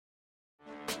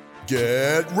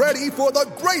Get ready for the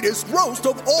greatest roast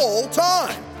of all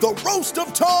time, the Roast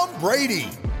of Tom Brady,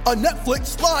 a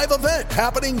Netflix live event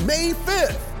happening May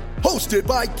 5th. Hosted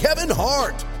by Kevin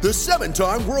Hart, the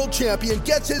 7-time world champion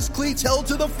gets his cleats held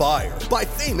to the fire by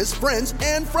famous friends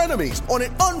and frenemies on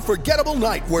an unforgettable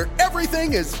night where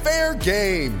everything is fair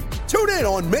game. Tune in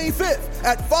on May 5th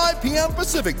at 5 p.m.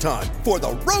 Pacific time for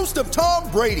the Roast of Tom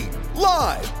Brady,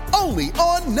 live only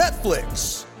on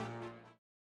Netflix.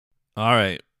 All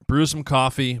right, brew some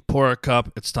coffee, pour a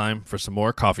cup. It's time for some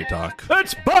more coffee talk.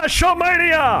 It's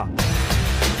Bashamania!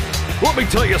 Let me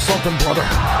tell you something, brother.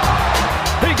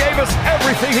 He gave us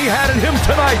everything he had in him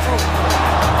tonight.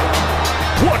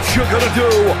 What you gonna do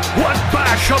when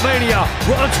Bashamania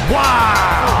runs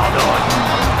wild on you?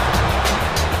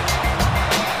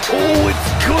 Oh, it's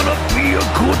gonna be a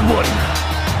good one.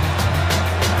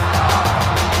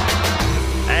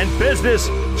 And business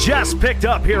just picked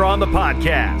up here on the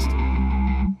podcast.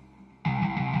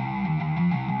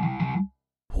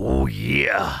 Oh,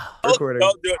 yeah. Recording.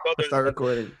 Don't do it. Start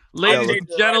recording. Ladies and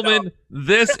gentlemen,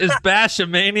 this is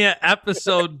Bashamania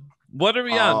episode, what are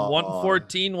we on,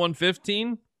 114,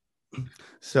 115?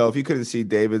 So if you couldn't see,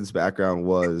 David's background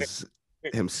was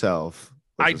himself.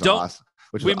 I was don't. awesome,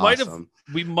 which We was might awesome.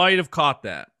 we might have caught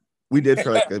that. We did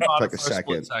for like a First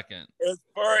second. second. It's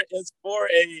for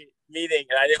a meeting,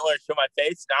 and I didn't want to show my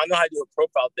face. I don't know how to do a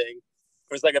profile thing.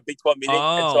 It was like a Big 12 meeting.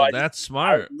 and so That's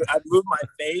smart. I moved my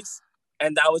face,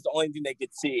 and that was the only thing they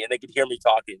could see, and they could hear me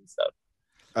talking and stuff.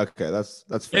 Okay, that's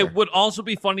fair. It would also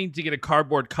be funny to get a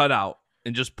cardboard cutout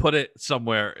and just put it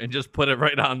somewhere and just put it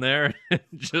right on there.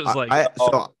 Just like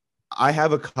I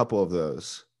have a couple of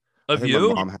those. I of think you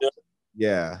my mom has-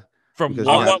 yeah. from because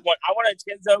what? I want a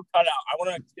Chinzo cutout. I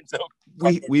want a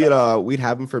Chinzo. We'd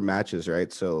have them for matches,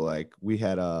 right? So like we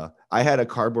had I had a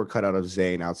cardboard cutout of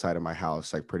Zayn outside of my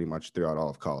house, like pretty much throughout all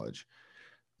of college,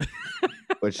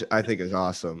 which I think is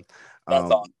awesome.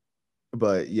 That's awesome.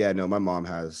 But yeah, no, my mom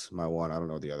has my one. I don't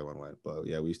know where the other one went, but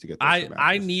yeah, we used to get those for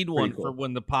I matches. need Pretty one cool. for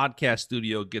when the podcast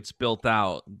studio gets built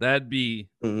out. That'd be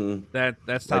Mhm.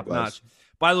 that's top Likewise. notch.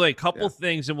 By the way, a couple Yeah.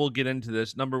 things, and we'll get into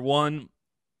this. Number one,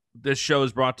 this show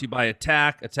is brought to you by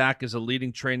Attack. Attack is a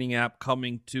leading training app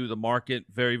coming to the market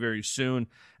very, very soon.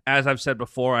 As I've said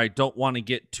before, I don't want to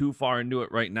get too far into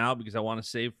it right now because I want to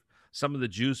save some of the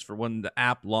juice for when the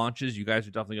app launches. You guys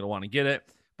are definitely going to want to get it.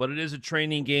 But it is a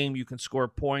training game. You can score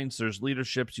points. There's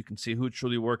leaderships. You can see who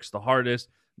truly works the hardest.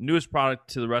 Newest product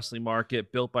to the wrestling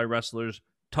market, built by wrestlers.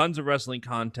 Tons of wrestling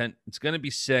content. It's going to be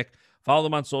sick. Follow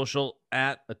them on social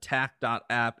at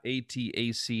attack.app,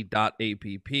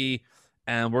 ATAC.app.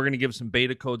 And we're going to give some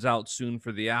beta codes out soon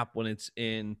for the app when it's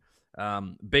in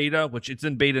beta, which it's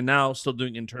in beta now, still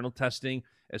doing internal testing.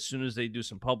 As soon as they do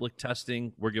some public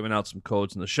testing, we're giving out some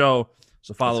codes in the show.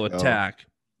 So follow Let's go. Attack.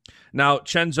 Now,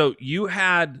 Chenzo, you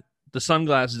had the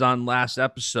sunglasses on last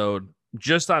episode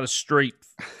just out of straight.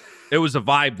 It was a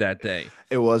vibe that day.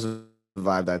 It was a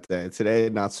vibe that day. Today,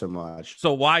 not so much.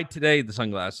 So why today the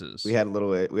sunglasses? We had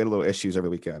little issues over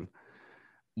the weekend.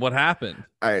 What happened?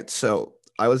 All right, so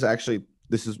I was actually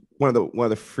this is one of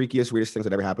the freakiest, weirdest things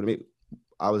that ever happened to me.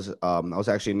 I was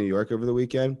actually in New York over the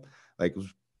weekend. Like it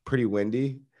was pretty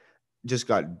windy. Just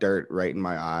got dirt right in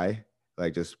my eye.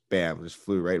 Like just bam, just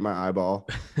flew right in my eyeball.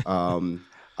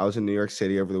 I was in New York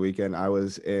City over the weekend. I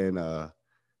was in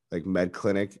like med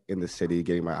clinic in the city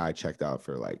getting my eye checked out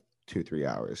for like 2-3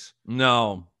 hours.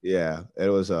 No. Yeah, it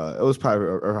was probably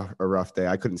a rough day.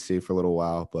 I couldn't see for a little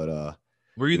while, but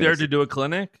Were you there to do a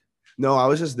clinic? no, I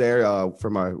was just there for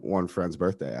my one friend's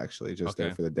birthday, actually, just there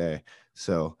Okay. for the day.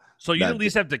 So So you didn't that- at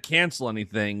least have to cancel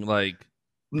anything, like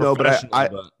no, but professionally,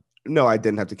 I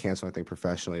didn't have to cancel anything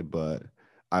professionally, but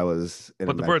I was in a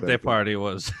but the med birthday clinic. party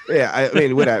was. Yeah, I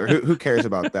mean, whatever. Who cares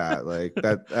about that? Like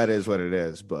that is what it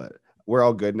is. But we're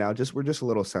all good now. We're just a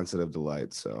little sensitive to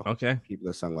light, so Okay. keep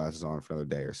the sunglasses on for another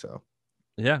day or so.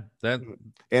 Yeah, that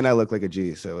And I look like a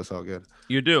G, so it's all good.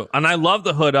 you do. And I love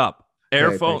the hood up. Hey,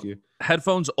 thank Airphone you.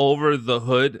 headphones over the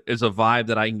hood is a vibe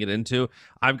that I can get into.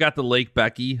 I've got the Lake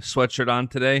Becky sweatshirt on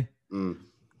today. Mm.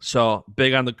 So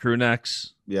big on the crew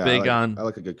necks. Yeah, Big I on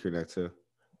like a good crew neck too.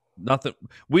 nothing.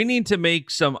 We need to make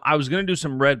some. I was going to do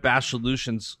some Red Bash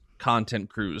Solutions content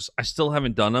crews. I still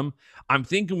haven't done them. I'm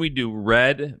thinking we do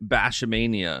Red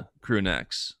Bashamania crew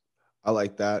necks. I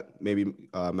like that. Maybe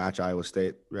match Iowa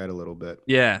State red a little bit.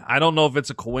 Yeah, I don't know if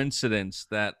it's a coincidence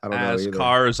that I don't know as either.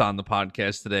 Carr is on the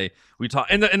podcast today, we talk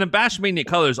and the Bashamania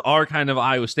colors are kind of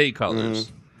Iowa State colors.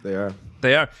 Mhm. They are.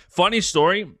 They are. Funny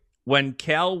story. When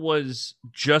Cal was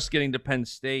just getting to Penn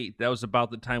State, that was about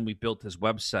the time we built his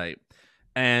website.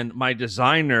 And my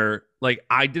designer, like,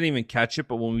 I didn't even catch it,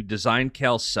 but when we designed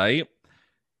Cal's site,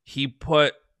 he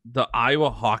put the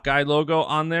Iowa Hawkeye logo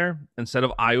on there instead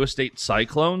of Iowa State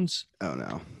Cyclones. Oh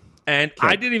no. And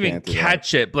I didn't even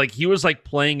catch it. Like he was like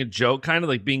playing a joke, kind of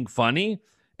like being funny.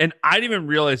 And I didn't even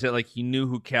realize that like he knew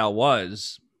who Cal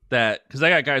was. That because I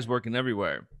got guys working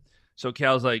everywhere. So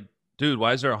Cal's like, dude,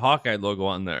 why is there a Hawkeye logo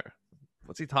on there?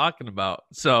 What's he talking about?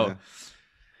 So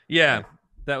yeah,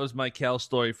 that was my Cal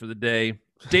story for the day.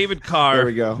 David Carr. There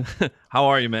we go. How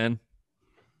are you, man?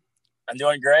 I'm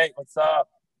doing great. What's up?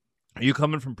 Are you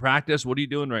coming from practice? What are you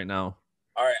doing right now?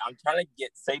 All right, I'm trying to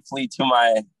get safely to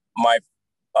my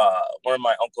one of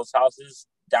my uncle's houses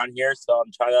down here, so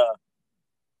I'm trying to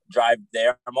drive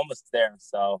there. I'm almost there,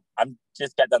 so I'm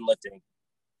just got done lifting.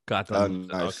 Got done.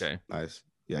 Nice. Okay. Nice.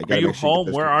 Yeah. Are you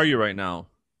home? Where are you right now?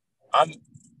 I'm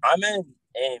in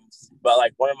Ames, but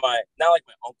like one of my not like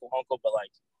my uncle, but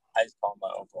like I just call him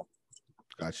my uncle.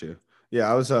 Got you. Yeah,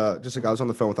 I was I was on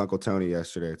the phone with Uncle Tony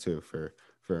yesterday too for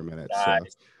a minute.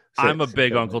 Nice. So I'm a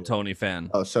big Uncle Tony fan.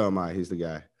 Oh, so am I. He's the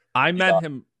guy. I met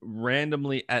him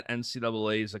randomly at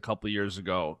NCAA's a couple years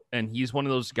ago, and he's one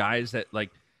of those guys that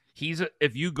like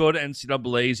if you go to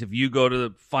NCAA's, if you go to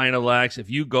the Final X, if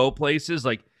you go places,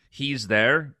 like he's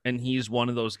there, and he's one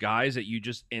of those guys that you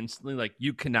just instantly like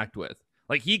you connect with.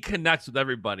 Like he connects with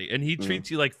everybody, and he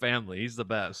treats you like family. He's the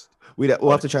best.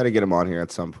 We'll have to try to get him on here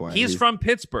at some point. He's from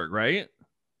Pittsburgh, right?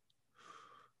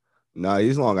 No,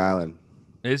 he's Long Island.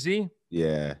 Is he?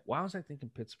 Yeah. Why was I thinking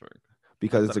Pittsburgh?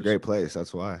 Because it's a great place.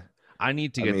 That's why. I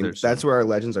need to get there soon. That's where our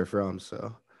legends are from,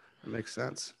 so it makes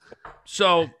sense.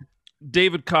 So,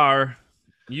 David Carr,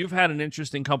 you've had an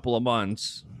interesting couple of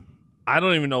months. I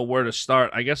don't even know where to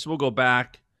start. I guess we'll go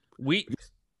back.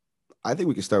 I think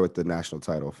we can start with the national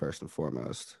title first and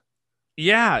foremost.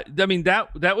 Yeah, I mean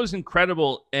that was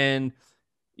incredible, and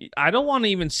I don't want to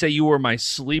even say you were my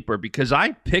sleeper because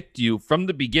I picked you from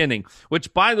the beginning.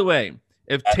 Which, by the way,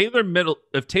 if Taylor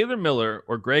Miller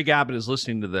or Greg Abbott is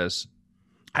listening to this,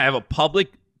 I have a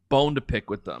public bone to pick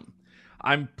with them.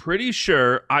 I'm pretty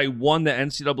sure I won the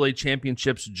NCAA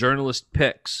championships journalist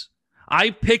picks.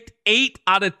 I picked 8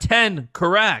 out of 10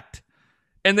 correct,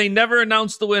 and they never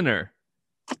announced the winner.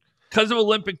 Because of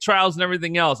Olympic trials and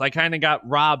everything else, I kind of got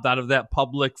robbed out of that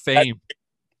public fame.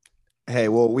 Hey,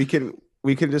 well, we can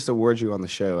just award you on the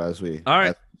show as we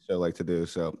like to do.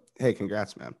 So, hey,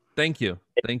 congrats, man. Thank you.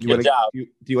 Thank you. Good job. Do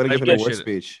you want to give an award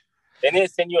speech? They need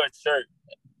to send you a shirt.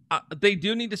 They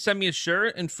do need to send me a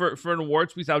shirt, and for an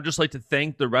award speech, I would just like to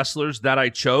thank the wrestlers that I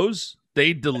chose.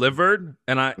 They delivered,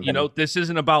 and this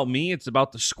isn't about me; it's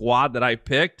about the squad that I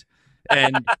picked.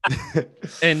 And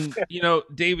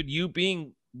David, you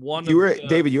being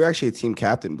David, you were actually a team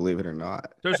captain, believe it or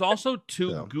not. There's also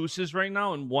two gooses right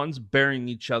now, and one's burying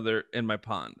each other in my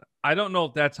pond. I don't know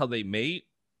if that's how they mate.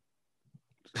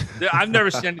 I've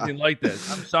never seen anything like this.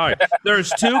 I'm sorry. There's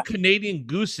 2 Canadian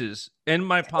gooses in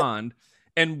my pond,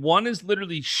 and one is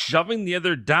literally shoving the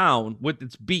other down with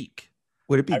its beak.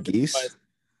 Would it be geese?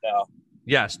 No.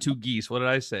 Yes, 2 geese. What did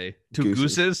I say? 2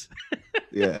 gooses?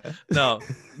 Yeah. No.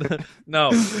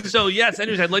 So, yes,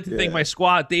 anyways, I'd like to thank my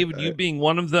squad. David, you being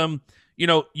one of them.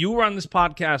 You were on this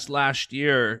podcast last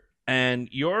year, and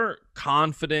your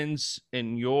confidence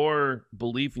and your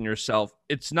belief in yourself,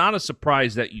 it's not a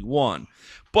surprise that you won.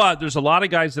 But there's a lot of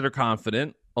guys that are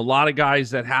confident, a lot of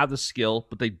guys that have the skill,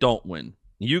 but they don't win.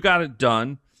 You got it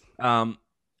done. And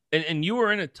you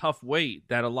were in a tough weight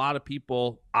that a lot of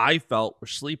people, I felt, were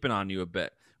sleeping on you a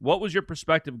bit. What was your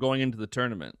perspective going into the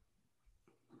tournament?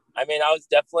 I mean, I was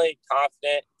definitely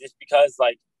confident just because,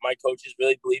 like, my coaches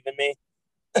really believe in me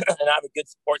and I have a good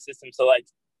support system. So, like,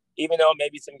 even though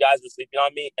maybe some guys were sleeping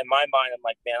on me, in my mind, I'm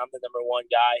like, man, I'm the number 1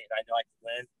 guy and I know I can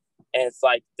win. And it's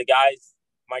like the guys,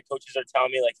 my coaches are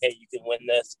telling me, like, hey, you can win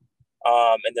this.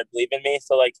 And they're believing me.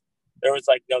 So, like, there was,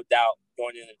 like, no doubt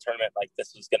going into the tournament, like,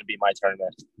 this was going to be my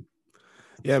tournament.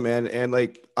 Yeah, man. And,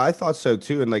 like, I thought so,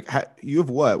 too. And, like, you have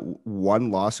what,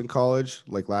 1 loss in college,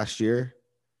 like, last year?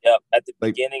 Yep, at the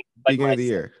beginning of the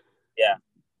year. Yeah.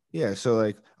 Yeah, so,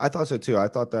 like, I thought so, too. I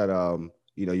thought that,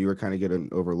 you were kind of getting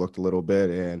overlooked a little bit.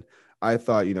 And I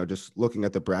thought, just looking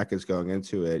at the brackets going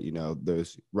into it,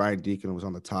 there's Ryan Deacon was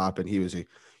on the top, and he was a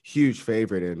huge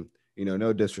favorite. And,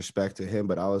 no disrespect to him,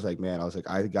 but I was like,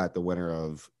 I got the winner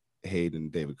of Hayden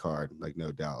and David Carr, like,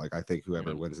 no doubt. Like, I think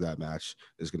whoever wins that match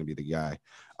is going to be the guy.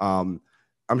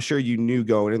 I'm sure you knew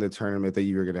going in the tournament that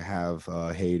you were going to have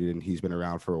Hayden. He's been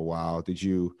around for a while. Did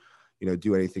you,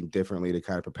 do anything differently to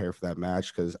kind of prepare for that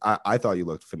match? Because I thought you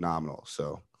looked phenomenal.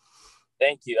 So,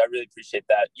 thank you. I really appreciate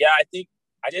that. Yeah, I think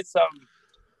I did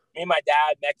me and my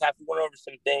dad, Metcalf, we went over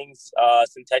some things,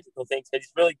 some technical things.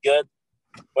 He's really good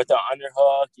with the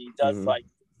underhook. He does like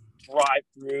drive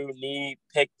through knee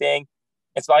pick thing.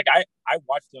 And so like I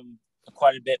watched him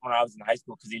quite a bit when I was in high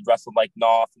school because he wrestled like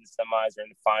Knopf in the semis or in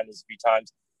the finals a few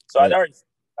times. So I'd already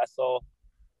wrestled,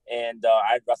 and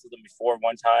I'd wrestled him before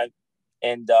one time.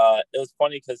 And it was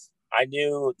funny because I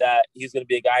knew that he was going to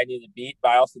be a guy I needed to beat,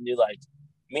 but I also knew like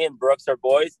me and Brooks are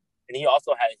boys, and he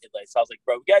also had a Hidlay. So I was like,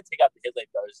 bro, we got to take out the Hidlay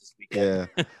brothers this weekend.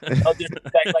 Yeah. No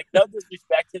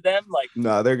disrespect to them. Like,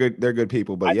 no, they're good. They're good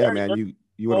people, but yeah, man,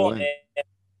 you want to win.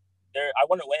 I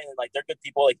want to win. And, like, they're good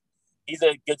people. Like, he's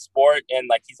a good sport, and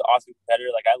like he's an awesome competitor.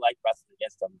 Like, I like wrestling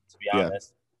against him, to be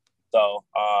honest. So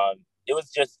it was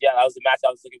just that was the match I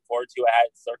was looking forward to. I had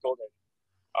it circled, and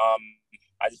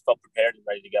I just felt prepared and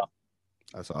ready to go.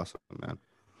 That's awesome, man.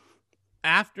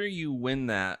 After you win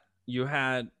that, you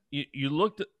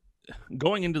looked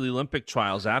going into the Olympic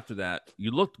trials. After that,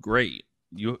 you looked great.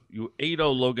 You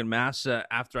 8-0 Logan Massa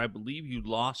after I believe you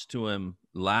lost to him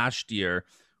last year.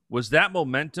 Was that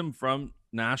momentum from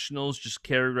nationals just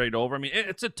carried right over? I mean,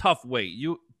 it's a tough weight.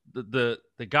 The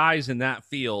guys in that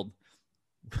field,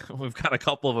 we've got a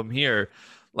couple of them here.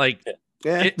 Like,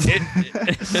 it's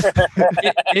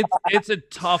a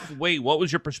tough weight. What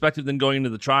was your perspective then going into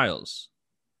the trials?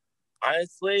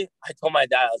 Honestly, I told my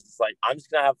dad, I was just like, I'm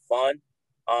just gonna have fun.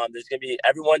 There's gonna be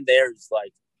everyone there is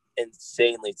like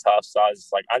insanely tough, so I was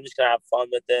just like, I'm just gonna have fun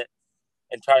with it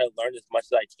and try to learn as much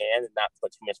as I can and not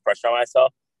put too much pressure on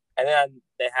myself. And then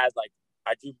they had like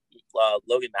I drew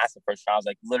Logan Massa first round. I was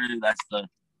like, literally, that's the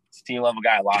senior level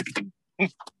guy I lost to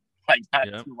like not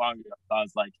too long ago. So I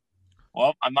was like,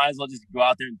 well, I might as well just go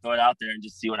out there and throw it out there and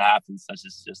just see what happens. That's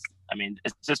just I mean,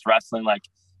 it's just wrestling. Like,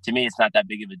 to me, it's not that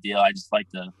big of a deal. I just like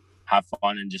to have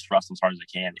fun and just wrestle as hard as I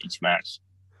can each match.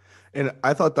 And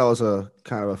I thought that was a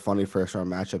kind of a funny first round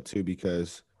matchup too,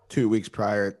 because 2 weeks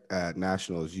prior at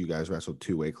nationals, you guys wrestled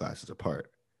 2 weight classes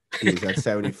apart. He was at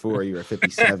 74, you were at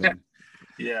 57.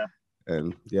 Yeah.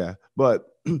 And but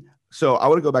so I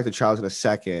want to go back to trials in a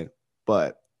second,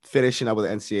 but finishing up with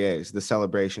the NCAAs, the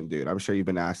celebration, dude. I'm sure you've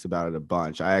been asked about it a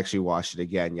bunch. I actually watched it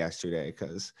again yesterday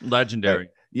because legendary.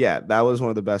 That was one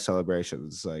of the best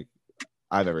celebrations like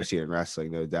I've ever seen in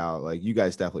wrestling, no doubt. Like, you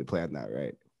guys definitely planned that,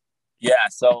 right? Yeah.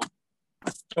 So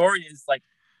the story is like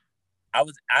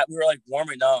we were like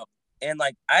warming up, and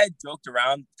like I had joked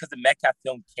around because the Metcalf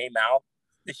film came out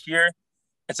this year,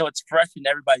 and so it's fresh in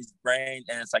everybody's brain,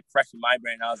 and it's like fresh in my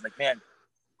brain. I was like, man,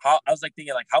 I was like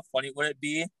thinking like, how funny would it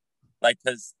be? Like,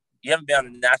 because you haven't been on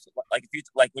the national, like if you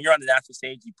like when you're on the national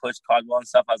stage, you push Caldwell and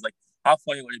stuff. I was like, how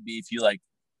funny would it be if you like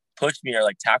pushed me or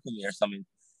like tackled me or something?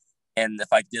 And if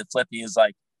I did flip, he was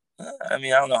like, I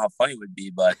mean, I don't know how funny it would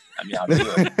be, but I mean, I'll do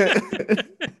it.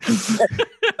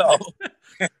 So,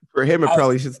 for him, it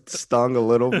probably just stung a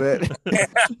little bit.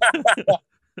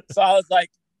 So I was like,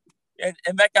 and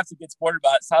Metcalf's a good sport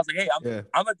about it. So I was like, hey, I'm going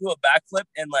to do a backflip.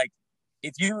 And like,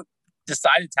 if you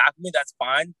decide to tackle me, that's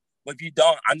fine. But if you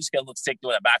don't, I'm just going to look sick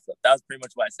doing a backflip. That was pretty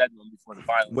much what I said to him before the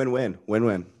finals.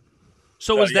 Win-win.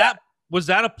 So was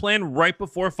that a plan right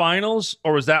before finals,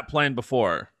 or was that planned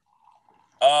before?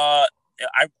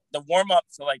 The warm up.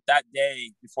 So like that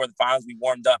day before the finals, we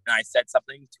warmed up, and I said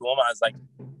something to him. I was like,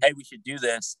 "Hey, we should do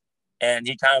this," and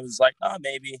he kind of was like, "Oh,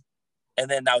 maybe," and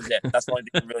then that was it. That's the only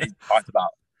thing we really talked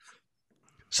about.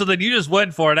 So then you just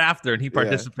went for it after, and he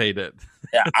participated.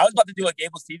 Yeah, I was about to do a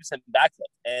Gable Stevenson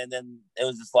backflip, and then it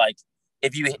was just like,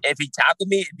 if he tackled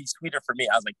me, it'd be sweeter for me.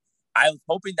 I was like, I was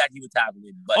hoping that he would tackle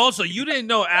me. But also, you didn't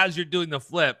know as you're doing the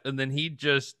flip, and then he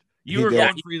were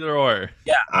going for either or.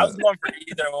 Yeah, I was going for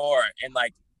either or, and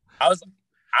like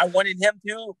I wanted him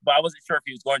to, but I wasn't sure if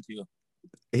he was going to.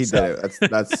 He did it.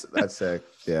 That's sick.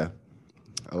 Yeah,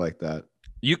 I like that.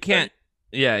 You can't.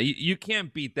 Yeah, you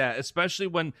can't beat that, especially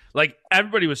when like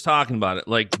everybody was talking about it,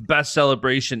 like best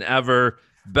celebration ever,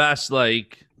 best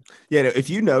like. Yeah, if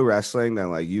you know wrestling,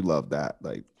 then like you love that.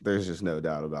 Like, there's just no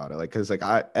doubt about it. Like, because like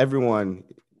everyone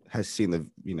has seen the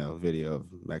video of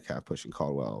Metcalf pushing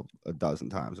Caldwell a dozen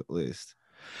times at least.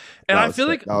 And I feel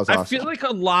like I feel like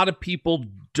a lot of people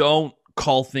don't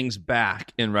call things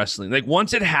back in wrestling. Like,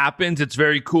 once it happens, it's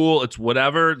very cool. It's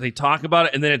whatever. They talk about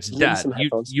it, and then it's dead.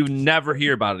 You never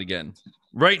hear about it again.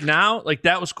 Right now, like,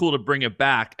 that was cool to bring it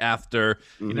back after,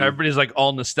 everybody's like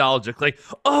all nostalgic. Like,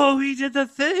 oh, he did the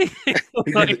thing.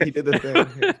 he did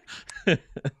the thing.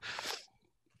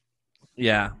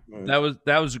 Yeah,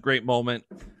 that was a great moment.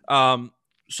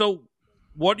 So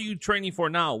what are you training for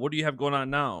now? What do you have going on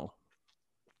now?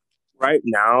 Right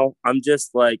now, I'm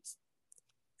just like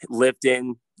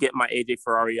lifting, getting my AJ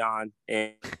Ferrari on,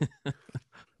 and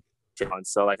chilling.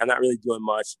 So like, I'm not really doing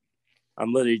much.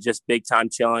 I'm literally just big time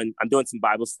chilling. I'm doing some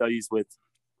Bible studies with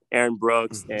Aaron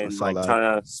Brooks and like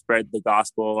trying to spread the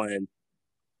gospel. And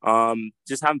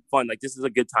Just having fun. Like, this is a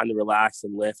good time to relax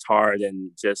and lift hard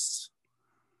and just,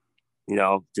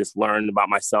 just learn about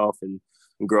myself and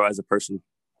grow as a person.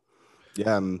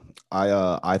 Yeah,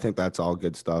 I think that's all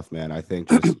good stuff, man. I think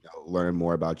just learning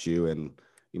more about you and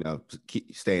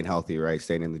keep staying healthy, right?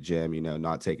 Staying in the gym,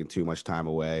 not taking too much time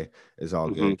away is all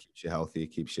good. Keeps you healthy,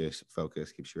 keeps you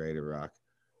focused, keeps you ready to rock.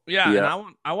 Yeah,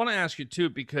 and I want to ask you too,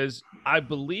 because I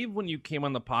believe when you came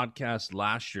on the podcast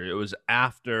last year, it was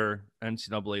after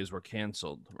NCAAs were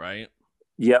canceled, right?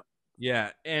 Yep. Yeah,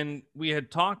 and we had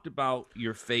talked about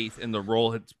your faith and the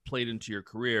role it's played into your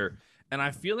career. And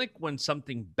I feel like when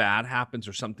something bad happens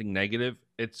or something negative,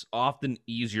 it's often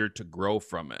easier to grow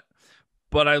from it.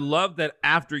 But I love that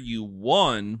after you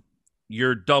won,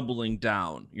 you're doubling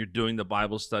down. You're doing the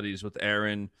Bible studies with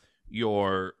Aaron.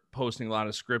 You're posting a lot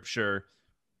of scripture.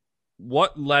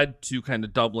 What led to kind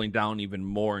of doubling down even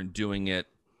more and doing it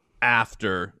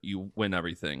after you win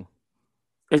everything?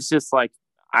 It's just like,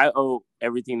 I owe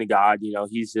everything to God.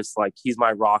 He's just like, he's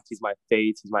my rock. He's my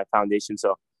faith. He's my foundation.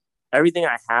 So everything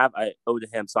I have, I owe to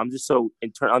him. So I'm just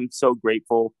I'm so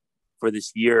grateful for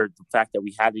this year, the fact that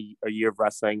we had a year of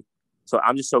wrestling. So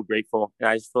I'm just so grateful. And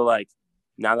I just feel like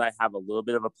now that I have a little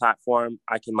bit of a platform,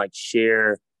 I can like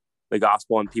share the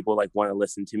gospel and people like want to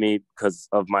listen to me because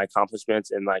of my accomplishments.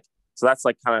 And like, so that's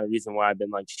like kind of the reason why I've been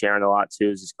like sharing a lot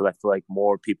too, is just because I feel like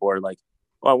more people are like,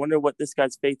 oh, I wonder what this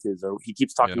guy's faith is, or he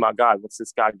keeps talking about God. What's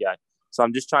this God guy? So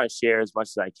I'm just trying to share as much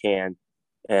as I can,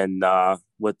 and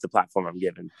with the platform I'm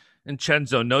given. And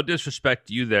Chenzo, no disrespect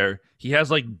to you there, he has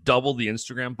like double the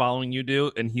Instagram following you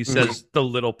do, and he says the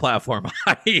little platform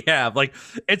I have. Like,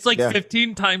 it's like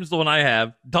 15 times the one I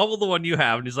have, double the one you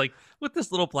have, and he's like, with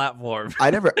this little platform. I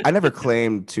never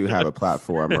claimed to have a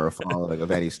platform or a following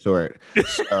of any sort.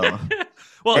 So,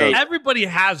 well, everybody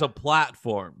has a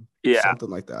platform. Yeah. Something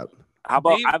like that. How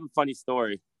about, I have a funny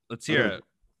story. Let's hear it.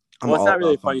 Well, it's not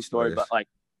really a funny story, but like,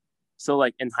 so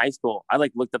like in high school, I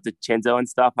like looked up to Chenzo and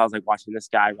stuff. I was like watching this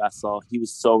guy wrestle. He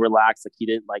was so relaxed. Like, he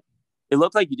didn't like, it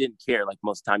looked like you didn't care like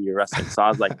most of the time you're wrestling. So I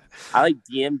was like, I like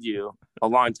DM'd you a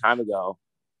long time ago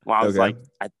when I was like,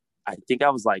 I think I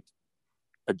was like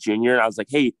a junior. And I was like,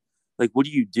 hey, like, what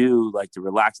do you do like to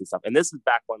relax and stuff? And this is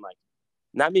back when like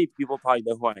not many people probably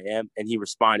know who I am. And he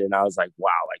responded, and I was like,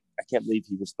 wow, like I can't believe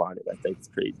he responded. I think it's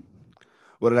crazy.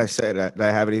 What did I say? Did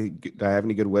I have any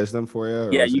good wisdom for you?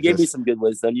 Yeah, you gave me some good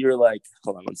wisdom. You were like,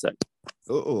 hold on one sec.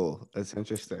 Oh, that's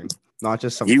interesting. Not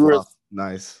just some you fluff. Were,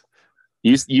 nice.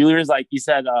 You were like, you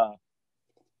said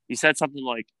something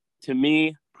like, to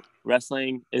me,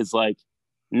 wrestling is like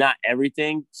not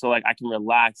everything. So like I can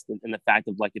relax in the fact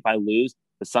of like, if I lose,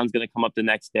 the sun's gonna come up the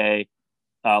next day.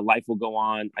 Life will go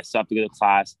on. I still have to go to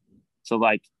class. So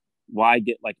like, why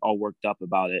get like all worked up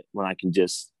about it when I can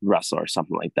just wrestle or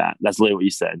something like that? That's literally what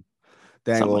you said.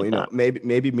 Dang, well, like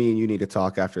maybe me and you need to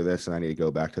talk after this, and I need to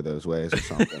go back to those ways or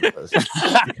something.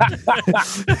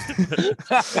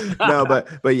 No,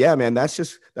 but yeah, man, that's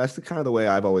the kind of the way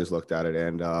I've always looked at it.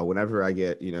 And whenever I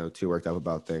get too worked up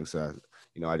about things,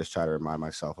 I just try to remind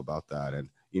myself about that. And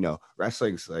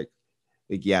wrestling's like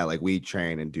we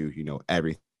train and do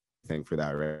everything for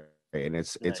that, right? And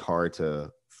it's hard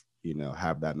to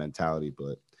have that mentality,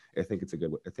 but I think it's a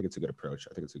good approach.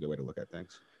 I think it's a good way to look at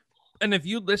things. And if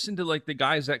you listen to like the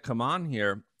guys that come on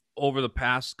here over the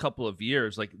past couple of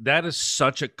years, like that is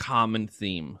such a common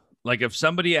theme. Like if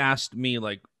somebody asked me,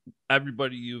 like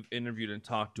everybody you've interviewed and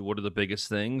talked to, what are the biggest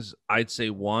things? I'd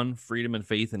say 1, freedom and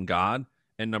faith in God.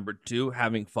 And number 2,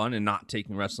 having fun and not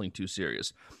taking wrestling too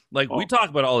serious. Like we talk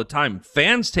about all the time.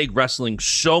 Fans take wrestling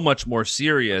so much more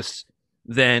serious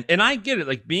than, and I get it.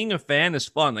 Like being a fan is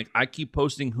fun. Like I keep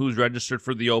posting who's registered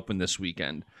for the Open this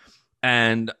weekend.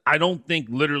 And I don't think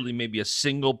literally maybe a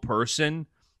single person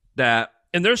that,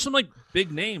 and there's some like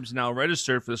big names now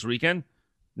registered for this weekend.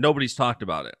 Nobody's talked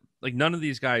about it. Like none of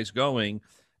these guys going.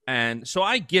 And so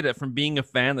I get it from being a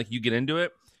fan, like you get into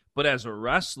it. But as a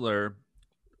wrestler,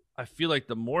 I feel like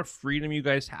the more freedom you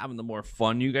guys have and the more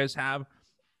fun you guys have,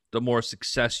 the more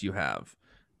success you have.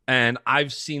 And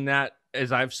I've seen that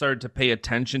as I've started to pay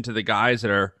attention to the guys that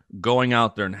are going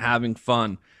out there and having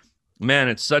fun. Man,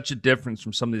 it's such a difference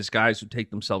from some of these guys who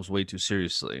take themselves way too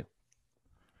seriously.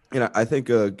 I think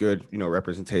a good,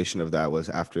 representation of that was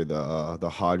after the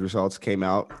Hodge results came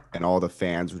out and all the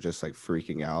fans were just like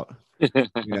freaking out,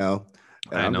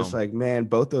 And I'm just like, man,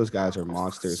 both those guys are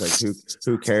monsters. Like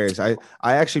who cares? I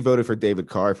actually voted for David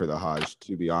Carr for the Hodge,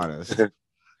 to be honest.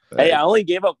 Hey, I only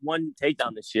gave up 1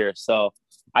 takedown this year, so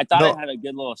I thought I had a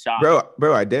good little shot.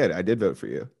 Bro, I did vote for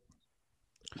you.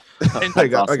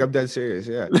 Like I'm dead serious.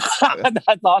 Yeah.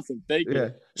 That's awesome. Thank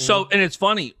you. So, and it's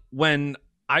funny when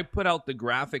I put out the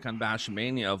graphic on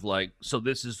Bashmania of like, so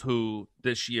this is who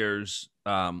this year's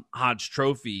Hodge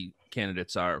Trophy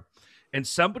candidates are. And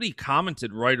somebody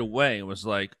commented right away and was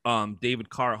like, David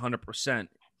Carr, 100%.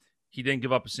 He didn't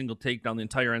give up a single takedown the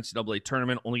entire NCAA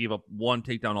tournament, only gave up one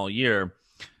takedown all year.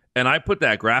 And I put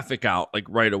that graphic out like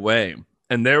right away.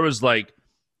 And there was like,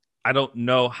 I don't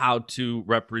know how to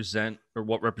represent or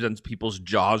what represents people's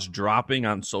jaws dropping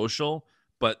on social,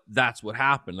 but that's what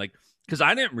happened. Like, because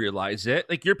I didn't realize it.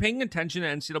 Like, you're paying attention to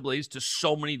NCAAs to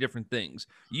so many different things.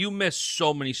 You miss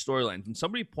so many storylines. And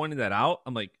somebody pointed that out.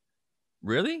 I'm like,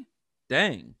 really?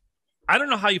 Dang. I don't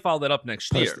know how you follow that up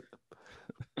next year.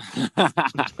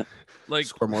 Like,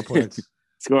 Score more points.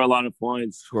 Score a lot of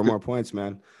points. Score more points,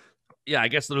 man. Yeah, I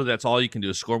guess literally that's all you can do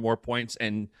is score more points.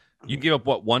 And you give up,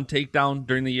 what, one takedown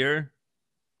during the year?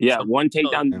 Yeah, one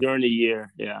takedown during the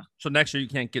year. Yeah. So next year you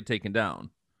can't get taken down.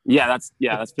 Yeah, that's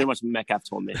pretty much what Metcalf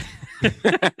told me.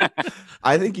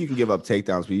 I think you can give up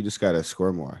takedowns, but you just got to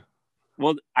score more.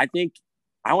 Well, I think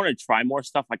I want to try more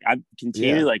stuff. Like, I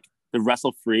continue like to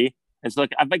wrestle free. And so,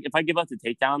 like, if I give up the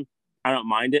takedown, I don't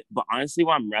mind it. But honestly,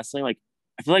 while I'm wrestling, like,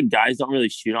 I feel like guys don't really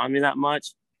shoot on me that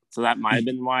much. So that might have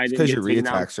been why I didn't get because your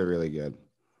reattacks are really good.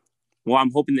 Well,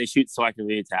 I'm hoping they shoot so I can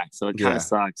reattack. So it kind of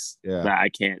sucks that I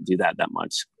can't do that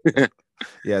much.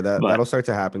 Yeah, that'll start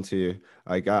to happen to you.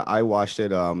 Like I watched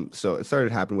it. So it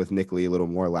started happening with Nick Lee a little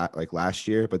more like last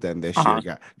year, but then this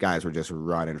year guys were just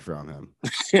running from him.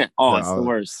 It's the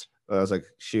worst. I was like,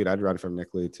 shoot, I'd run from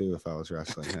Nick Lee too if I was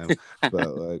wrestling him.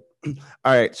 But like,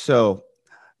 all right, so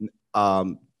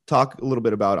talk a little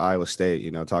bit about Iowa State.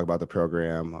 You know, talk about the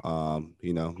program.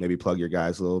 You know, maybe plug your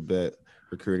guys a little bit,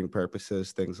 recruiting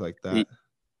purposes, things like that.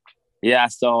 Yeah.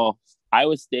 So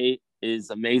Iowa State is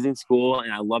amazing school,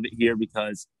 and I love it here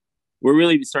because we're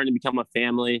really starting to become a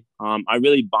family. I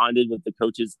really bonded with the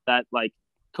coaches. That like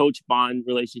coach bond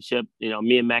relationship. You know,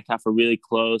 me and Metcalf are really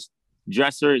close.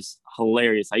 Dresser is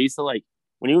hilarious. I used to like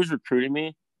when he was recruiting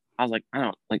me, I was like, I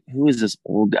don't like who is this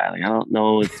old guy? Like I don't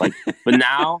know. It's like, but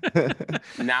now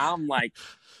I'm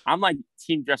like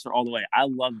Team Dresser all the way. I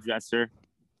love Dresser,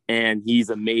 and he's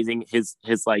amazing. His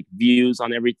like views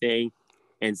on everything.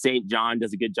 And St. John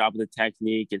does a good job with the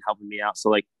technique and helping me out. So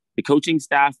like the coaching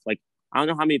staff, like I don't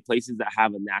know how many places that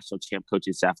have a national champ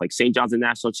coaching staff. Like St. John's a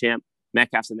national champ,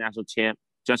 Metcalf's a national champ,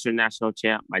 Dresser a national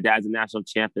champ, my dad's a national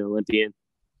champ and Olympian.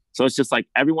 So it's just like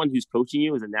everyone who's coaching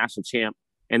you is a national champ,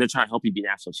 and they're trying to help you be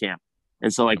national champ.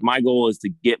 And so like my goal is to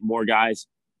get more guys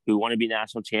who want to be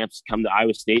national champs come to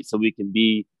Iowa State so we can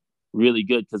be really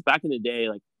good. Because back in the day,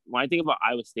 like when I think about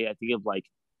Iowa State, I think of like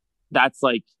that's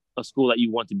like a school that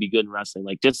you want to be good in wrestling,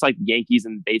 like just like Yankees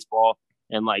and baseball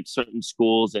and like certain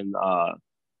schools and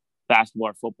basketball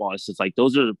or football. It's just like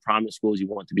those are the prominent schools you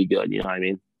want to be good. You know what I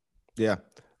mean? Yeah,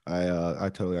 I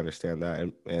totally understand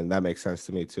that, and that makes sense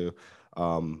to me too.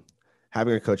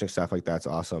 Having a coaching staff like that's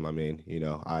awesome. I mean, you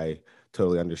know, I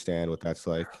totally understand what that's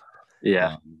like.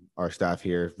 Yeah, our staff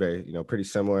here, very, you know, pretty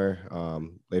similar.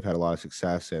 They've had a lot of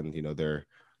success, and you know, they're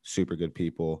super good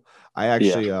people. I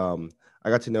actually I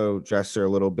got to know Dresser a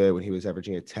little bit when he was at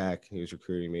Virginia Tech. He was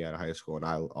recruiting me out of high school, and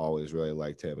I always really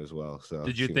liked him as well. So,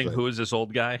 did you think, like, who is this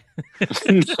old guy?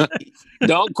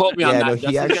 Don't quote me on that. No,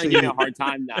 Justin's gonna give me a hard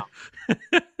time now.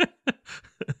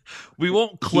 We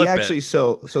won't clip it.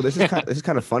 So this is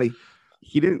kind of funny.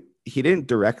 He didn't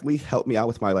directly help me out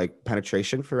with my like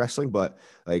penetration for wrestling, but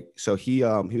like so he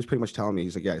was pretty much telling me,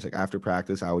 he's like after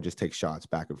practice I would just take shots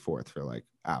back and forth for like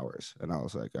hours, and I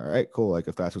was like, all right, cool, like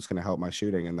if that's what's gonna help my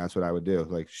shooting, and that's what I would do,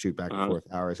 like shoot back and forth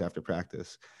hours after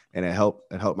practice, and it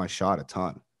helped my shot a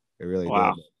ton. It really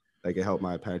did. Like it helped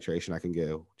my penetration. I can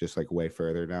go just like way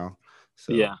further now.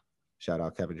 So yeah, shout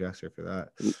out Kevin Dresser for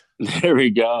that. There we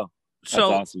go.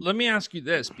 So awesome. Let me ask you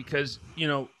this, because, you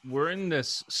know, we're in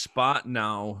this spot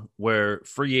now where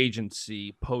free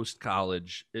agency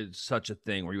post-college is such a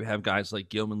thing, where you have guys like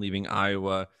Gilman leaving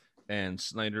Iowa and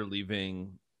Snyder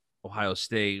leaving Ohio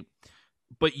State.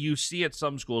 But you see at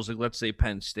some schools, like let's say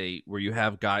Penn State, where you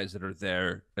have guys that are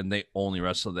there and they only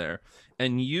wrestle there.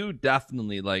 And you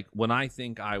definitely, like, when I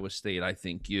think Iowa State, I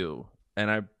think you.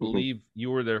 And I believe you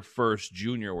were their first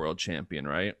junior world champion,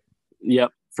 right?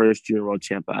 Yep. First junior world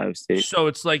champ at Iowa State. So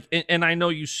it's like, and I know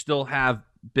you still have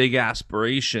big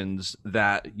aspirations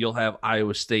that you'll have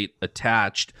Iowa State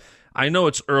attached. I know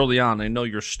it's early on. I know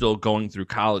you're still going through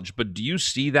college, but do you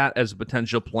see that as a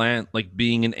potential plan, like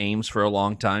being in Ames for a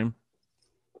long time?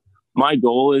 My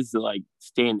goal is to like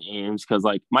stay in Ames because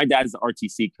like my dad's the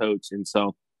RTC coach, and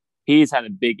so he's had a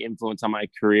big influence on my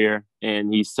career,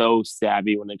 and he's so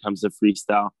savvy when it comes to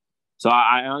freestyle. So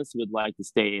I honestly would like to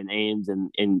stay in Ames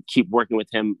and keep working with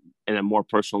him in a more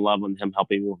personal level and him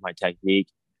helping me with my technique.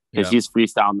 because his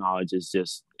freestyle knowledge is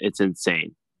it's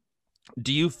insane.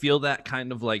 Do you feel that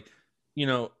kind of like,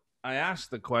 I asked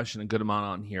the question a good amount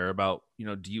on here about,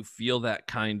 do you feel that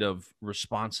kind of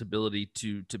responsibility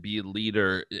to be a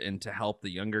leader and to help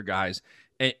the younger guys?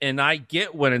 And I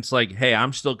get when it's like, hey,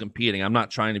 I'm still competing. I'm not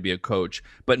trying to be a coach.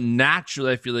 But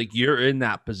naturally, I feel like you're in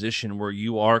that position where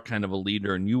you are kind of a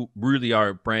leader and you really are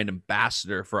a brand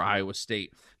ambassador for Iowa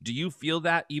State. Do you feel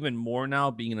that even more now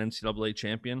being an NCAA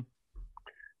champion?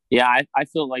 Yeah, I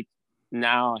feel like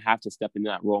now I have to step into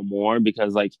that role more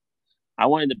because, like, I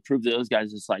wanted to prove to those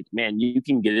guys, it's like, man, you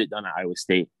can get it done at Iowa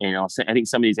State. And I think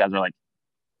some of these guys are like,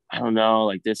 I don't know,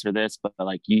 like this or this, but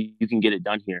like you can get it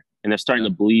done here. And they're starting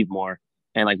to believe more.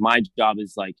 And like my job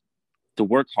is like to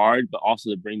work hard, but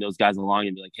also to bring those guys along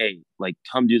and be like, hey, like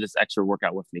come do this extra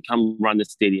workout with me. Come run the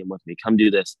stadium with me. Come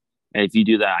do this. And if you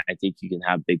do that, I think you can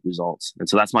have big results. And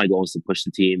so that's my goal, is to push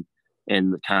the team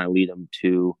and kind of lead them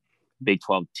to Big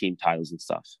 12 team titles and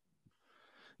stuff.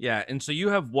 Yeah. And so you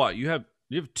have what? You have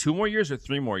 2 more years or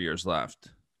 3 more years left?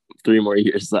 3 more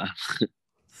years left.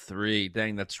 3.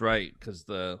 Dang, that's right. Because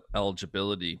the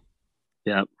eligibility.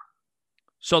 Yep.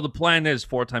 So the plan is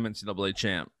 4-time NCAA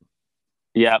champ.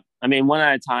 Yeah. I mean, one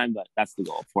at a time, but that's the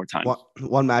goal. 4 times.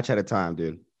 One match at a time,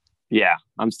 dude. Yeah.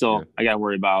 I got to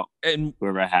worry about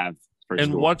whoever I have.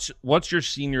 And what's your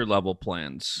senior level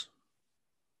plans?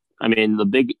 I mean,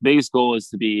 the biggest goal is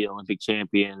to be Olympic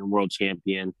champion, world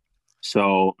champion.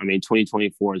 So, I mean,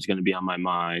 2024 is going to be on my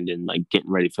mind and like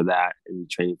getting ready for that and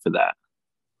training for that.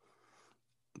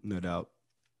 No doubt.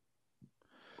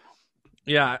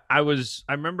 Yeah, I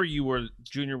remember you were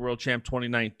junior world champ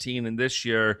 2019, and this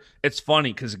year it's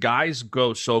funny because guys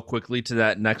go so quickly to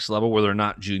that next level where they're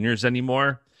not juniors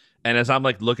anymore. And as I'm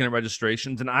like looking at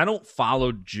registrations, and I don't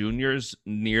follow juniors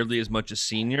nearly as much as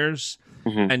seniors,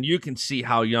 and you can see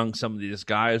how young some of these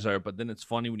guys are, but then it's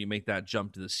funny when you make that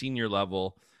jump to the senior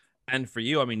level. And for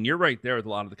you, I mean, you're right there with a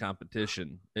lot of the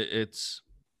competition.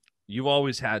 You've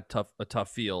always had a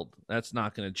tough field. That's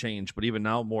not going to change, but even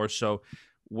now more so.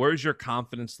 Where's your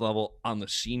confidence level on the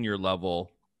senior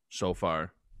level so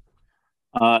far?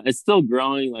 It's still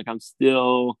growing. Like I'm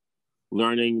still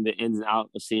learning the ins and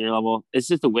outs of senior level. It's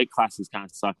just the weight classes kind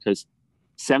of suck because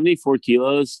 74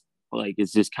 kilos, like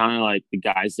it's just kind of like the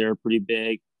guys there are pretty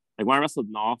big. Like when I wrestled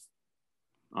Knopf,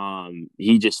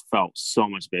 he just felt so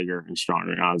much bigger and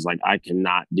stronger. And I was like, I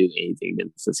cannot do anything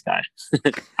against this guy.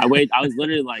 I was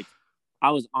literally like,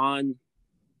 I was on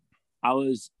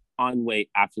weight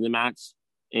after the match.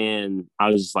 And I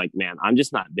was just like, man, I'm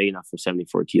just not big enough for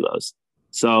 74 kilos.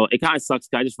 So it kind of sucks.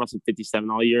 I just wrestled 57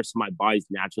 all year. So my body's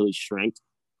naturally shrinked.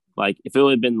 Like if it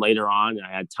would have been later on and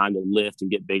I had time to lift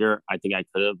and get bigger, I think I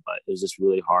could have, but it was just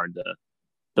really hard.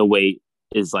 The weight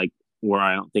is like where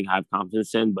I don't think I have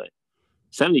confidence in, but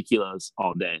 70 kilos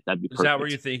all day. That'd be perfect. Is that where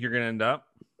you think you're going to end up?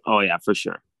 Oh yeah, for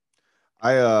sure.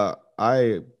 I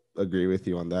agree with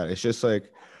you on that. It's just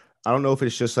like, I don't know if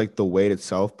it's just like the weight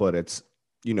itself, but it's,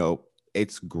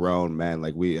 it's grown, man.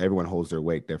 Like everyone holds their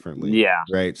weight differently. Yeah.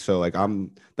 Right. So like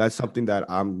that's something that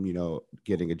I'm,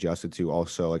 getting adjusted to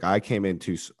also. Like I came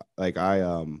into like,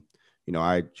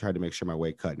 I tried to make sure my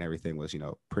weight cut and everything was,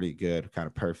 pretty good, kind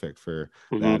of perfect for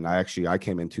that. And I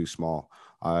came in too small.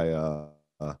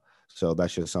 So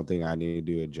that's just something I need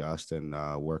to adjust and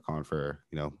work on for,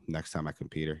 next time I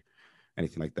compete or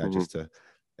anything like that, just to,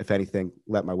 if anything,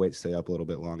 let my weight stay up a little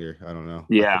bit longer. I don't know.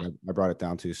 Yeah. I brought it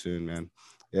down too soon, man.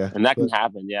 Yeah. And that can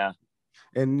happen. Yeah.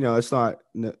 And, it's not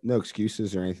no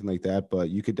excuses or anything like that, but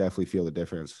you could definitely feel the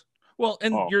difference. Well,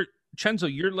 and Chenzo,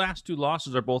 your last 2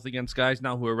 losses are both against guys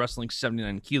now who are wrestling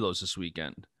 79 kilos this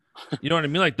weekend. You know what I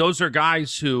mean? Like those are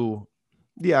guys who.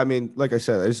 Yeah. I mean, like I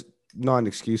said, it's not an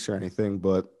excuse or anything,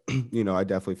 but I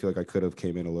definitely feel like I could have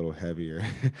came in a little heavier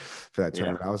for that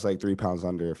tournament. I was like 3 pounds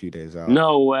under a few days out.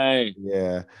 No way.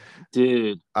 Yeah.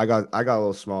 Dude. I got a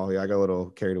little small. Yeah. I got a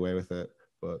little carried away with it,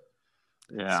 but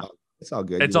yeah, it's all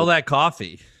good. It's all that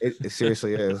coffee. It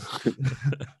seriously is.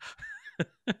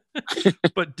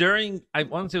 But I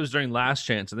want to say it was during Last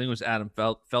Chance. I think it was Adam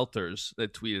Felters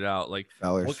that tweeted out like,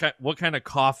 what kind of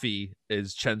coffee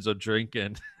is Chenzo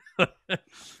drinking?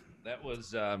 That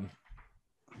was.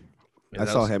 I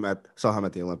saw him at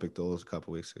the Olympic duels a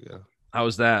couple weeks ago. How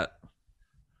was that?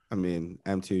 I mean,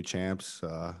 M2 champs.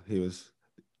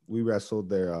 We wrestled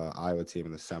their Iowa team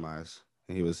in the semis.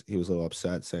 He was a little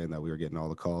upset saying that we were getting all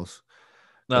the calls.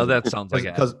 No, that sounds like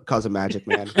because of Magic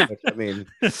Man. Which, I mean,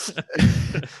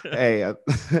 hey, I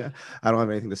don't have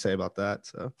anything to say about that.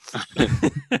 So,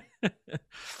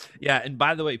 yeah. And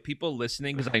by the way, people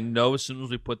listening, because I know as soon as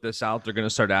we put this out, they're going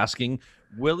to start asking.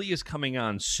 Willie is coming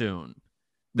on soon.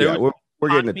 We're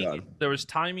getting it done. There was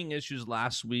timing issues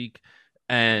last week,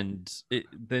 and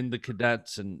then the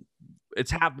cadets, and it's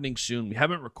happening soon. We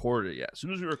haven't recorded it yet. As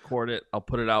soon as we record it, I'll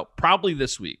put it out probably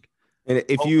this week. And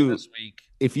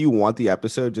if you want the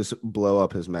episode, just blow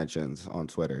up his mentions on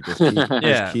Twitter.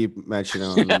 Just keep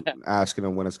mentioning him, asking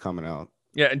him when it's coming out.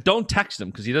 Yeah, and don't text him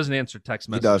because he doesn't answer text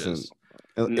messages.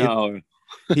 He doesn't. No.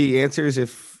 He answers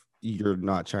if you're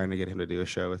not trying to get him to do a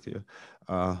show with you.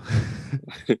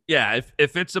 Yeah,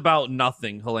 if it's about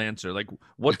nothing, he'll answer. Like,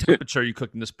 what temperature are you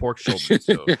cooking this pork shoulder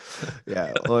to?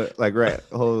 Yeah, like right.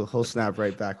 He'll snap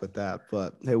right back with that.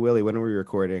 But hey, Willie, when are we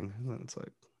recording? It's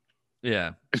like,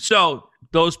 yeah. So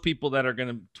those people that are going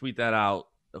to tweet that out,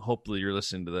 hopefully you're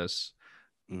listening to this.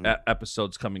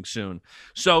 Episode's coming soon.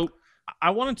 So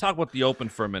I want to talk about the Open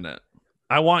for a minute.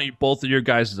 I want both of your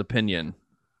guys' opinion.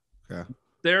 Yeah.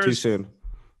 Too soon.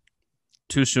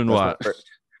 Too soon. What?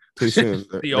 Too soon.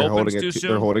 The Open's too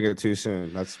soon. They're holding it too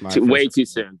soon. That's my way too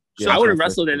soon. So I would have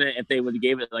wrestled in it if they would have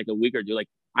gave it like a week or two. Like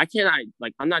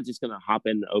I'm not just gonna hop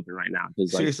in the Open right now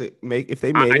because seriously,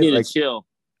 I need to chill.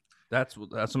 That's what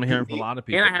I'm hearing from a lot of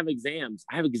people. And I have exams.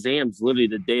 I have exams literally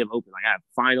the day of Open. Like I have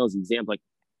finals, exams. Like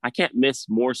I can't miss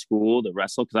more school to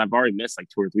wrestle because I've already missed like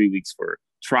 2 or 3 weeks for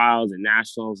trials and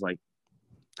nationals. Like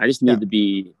I just need to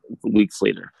be weeks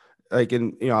later. Like,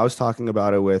 and I was talking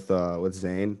about it with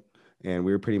Zane, and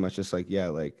we were pretty much just like, yeah,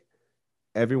 like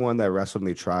everyone that wrestled in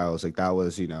the trials, like that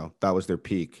was their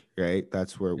peak, right?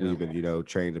 That's where we've been,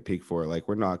 trained to peak for. Like,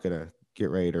 we're not gonna get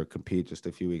ready to compete just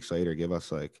a few weeks later. Give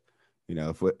us like,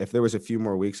 if there was a few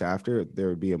more weeks after, there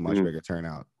would be a much bigger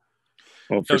turnout.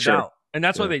 Well, for sure. And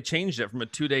that's why they changed it from a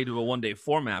 2-day to a 1-day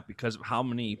format, because of how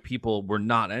many people were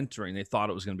not entering. They thought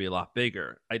it was going to be a lot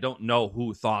bigger. I don't know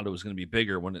who thought it was going to be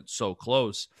bigger when it's so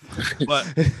close, but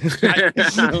I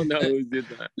don't know who did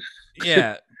that.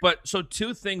 Yeah. But so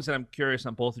 2 things that I'm curious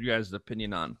on both of you guys'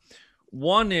 opinion on.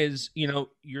 One is,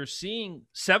 you're seeing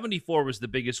 74 was the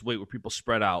biggest weight where people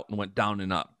spread out and went down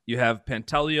and up. You have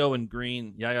Pantaleo and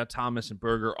Green, Yaya Thomas and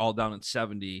Berger all down at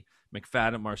 70,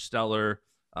 McFadden, Marsteller,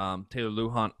 Taylor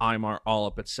Lujan, Aymar all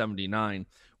up at 79,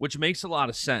 which makes a lot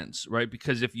of sense, right?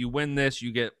 Because if you win this,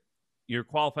 you're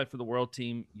qualified for the world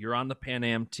team, you're on the Pan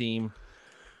Am team,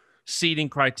 seeding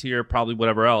criteria, probably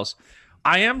whatever else.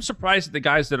 I am surprised at the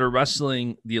guys that are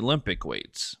wrestling the Olympic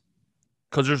weights,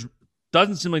 because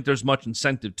doesn't seem like there's much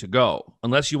incentive to go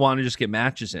unless you want to just get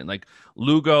matches in. Like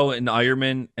Lugo and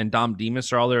Ironman and Dom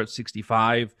Demas are all there at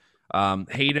 65.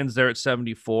 Hayden's there at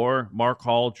 74. Mark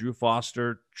Hall, Drew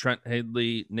Foster, Trent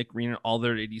Headley, Nick Reener, all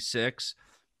there at 86.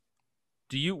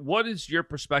 What is your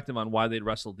perspective on why they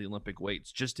wrestled the Olympic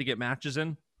weights? Just to get matches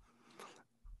in?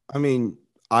 I mean,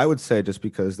 I would say just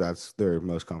because that's their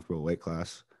most comfortable weight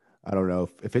class. I don't know.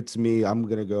 If it's me, I'm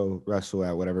going to go wrestle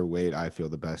at whatever weight I feel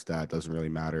the best at. Doesn't really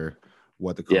matter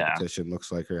what the competition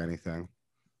looks like or anything.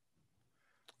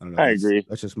 I don't know. I agree.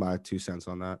 That's just my 2 cents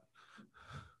on that.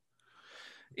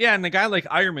 Yeah, and a guy like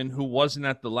Ironman, who wasn't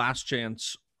at the Last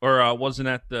Chance, or wasn't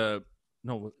at the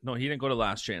no, he didn't go to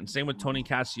Last Chance. Same with Tony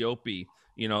Cassiope,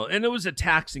 and it was a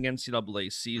taxing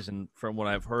NCAA season from what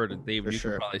I've heard. And David, you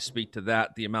can probably speak to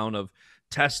that. The amount of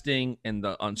testing and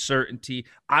the uncertainty.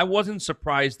 I wasn't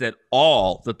surprised at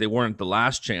all that they weren't the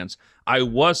Last Chance. I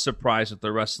was surprised that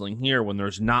they're wrestling here when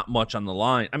there's not much on the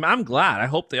line. I mean, I'm glad. I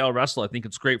hope they all wrestle. I think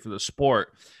it's great for the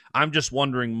sport. I'm just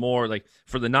wondering more, like,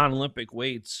 for the non-Olympic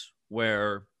weights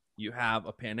where you have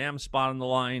a Pan Am spot on the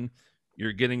line,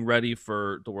 you're getting ready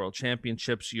for the World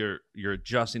Championships, you're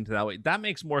adjusting to that weight. That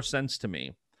makes more sense to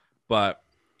me. But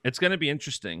it's going to be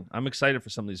interesting. I'm excited for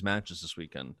some of these matches this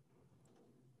weekend.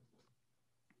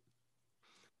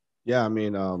 Yeah, I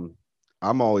mean,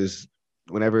 I'm always,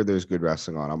 whenever there's good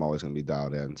wrestling on, I'm always going to be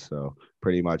dialed in. So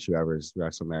pretty much whoever's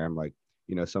wrestling there, I'm like,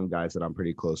 some guys that I'm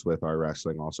pretty close with are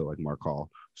wrestling also, like Mark Hall.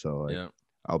 So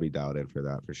I'll be dialed in for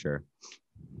that for sure.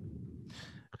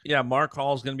 Yeah, Mark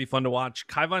Hall is going to be fun to watch.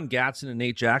 Kyvon Gatson and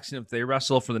Nate Jackson, if they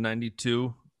wrestle for the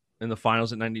 92 in the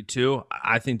finals at 92,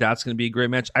 I think that's going to be a great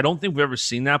match. I don't think we've ever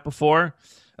seen that before.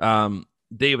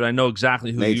 David, I know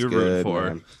exactly who you're rooting for.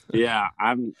 Man. Yeah,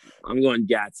 I'm going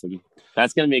Gatson.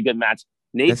 That's going to be a good match.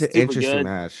 Nate's that's an interesting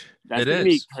match. That's going to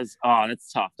be because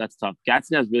that's tough. That's tough.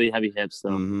 Gatson has really heavy hips, so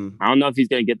I don't know if he's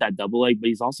going to get that double leg, but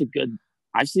he's also good.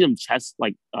 I've seen him chest,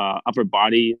 like upper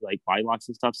body, like body locks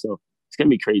and stuff. So it's going to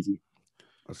be crazy.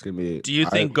 It's going to be. Do you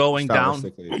think going down?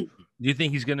 Do you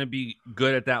think he's going to be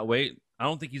good at that weight? I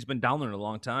don't think he's been down there in a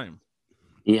long time.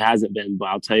 He hasn't been, but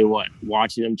I'll tell you what.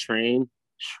 Watching him train,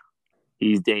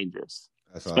 he's dangerous,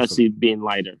 especially being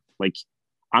lighter. Like,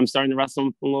 I'm starting to wrestle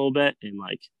him a little bit and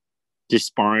like just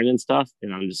sparring and stuff,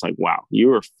 and I'm just like, wow, you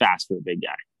were fast for a big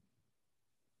guy.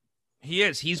 He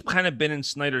is. He's kind of been in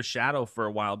Snyder's shadow for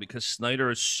a while because Snyder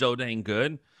is so dang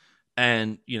good.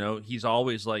 And, he's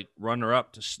always like runner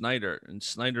up to Snyder. And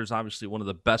Snyder's obviously one of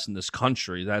the best in this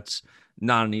country. That's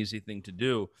not an easy thing to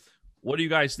do. What do you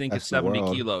guys think at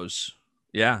 70 kilos?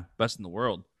 Yeah, best in the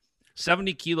world.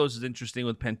 70 kilos is interesting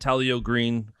with Pantaleo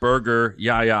Green, Berger,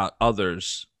 Yaya,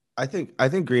 others. I think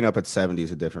Green up at 70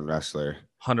 is a different wrestler.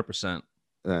 100%.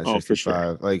 For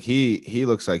sure. Like he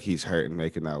looks like he's hurting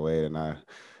making that weight, and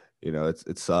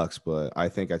it sucks. But I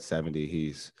think at 70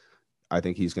 he's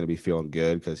going to be feeling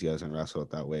good because he hasn't wrestled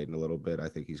at that weight in a little bit. I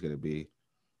think he's going to be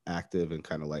active and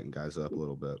kind of lighten guys up a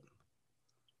little bit.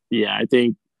 Yeah, I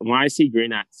think when I see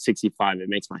Green at 65, it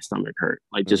makes my stomach hurt.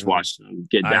 Like just watching him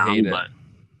get down. But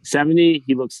 70,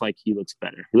 he looks like he looks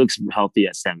better. He looks healthy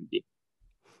at 70.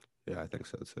 Yeah, I think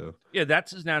so too. Yeah,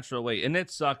 that's his natural weight. And it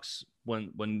sucks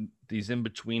when these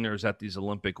in-betweeners at these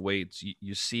Olympic weights,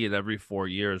 you see it every 4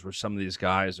 years where some of these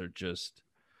guys are just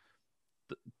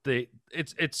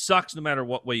it sucks no matter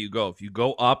what way you go. If you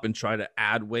go up and try to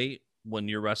add weight when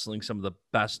you're wrestling some of the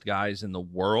best guys in the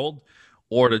world,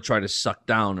 or to try to suck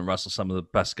down and wrestle some of the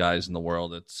best guys in the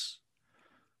world, it's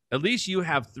at least you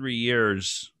have 3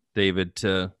 years, David,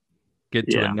 to get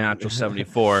to a natural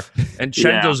 74. And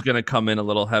Chenzo's going to come in a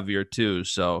little heavier too.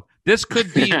 So this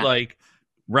could be like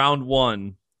round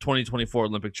 1, 2024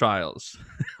 Olympic trials.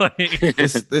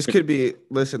 this could be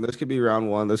round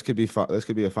 1. This could be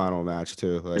a final match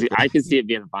too. Like, I can see it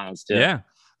being the finals too. Yeah.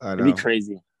 I know. It'd be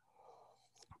crazy.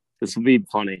 This will be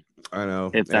funny. I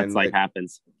know. If that's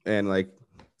happens. And like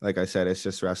I said, it's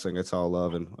just wrestling. It's all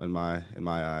love in my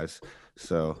eyes.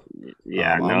 So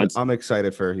I'm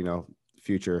excited for,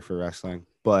 future for wrestling.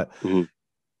 But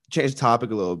change the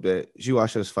topic a little bit. Did you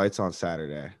watch those fights on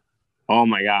Saturday? Oh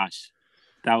my gosh.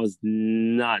 That was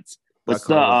nuts.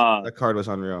 That card was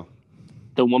unreal.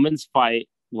 The women's fight,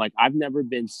 like I've never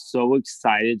been so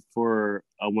excited for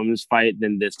a women's fight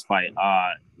than this fight.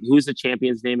 Who's the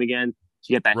champion's name again?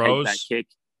 She got that that kick.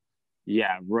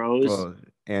 Yeah, Rose.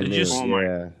 Did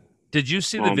you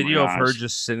see the video of her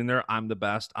just sitting there? I'm the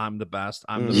best. I'm the best.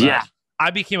 I'm the best. Yeah. I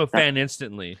became a fan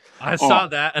instantly. I saw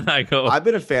that and I go. I've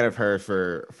been a fan of her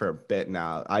for a bit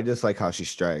now. I just like how she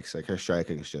strikes. Like her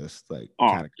striking is just like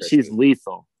kind of crazy. She's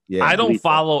lethal. Yeah, I don't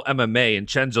follow MMA, and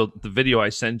Chenzo, the video I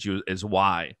sent you is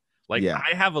why. Like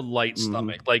I have a light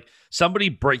stomach. Like somebody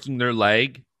breaking their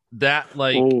leg, that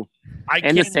I can't.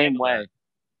 In the same way.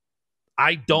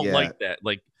 I don't like that.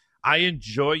 Like I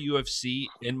enjoy UFC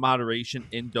in moderation,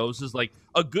 in doses. Like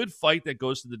a good fight that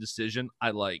goes to the decision,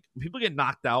 I like. When people get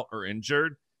knocked out or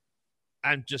injured,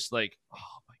 I'm just like,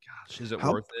 oh my gosh, is it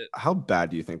worth it? How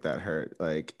bad do you think that hurt?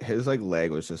 Like his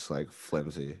leg was just like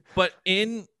flimsy. But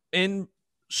in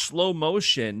slow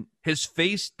motion, his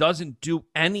face doesn't do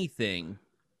anything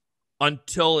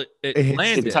until it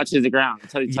landed. It touches the ground.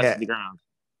 Until he touches the ground.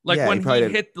 Like when he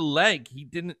hit the leg, he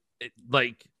didn't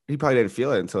He probably didn't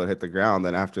feel it until it hit the ground.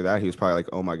 Then after that, he was probably like,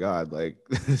 "Oh my god, like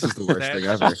this is the worst thing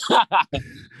ever."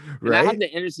 Right? That happened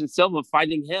to Anderson Silva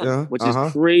fighting him, which is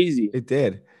crazy. It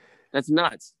did. That's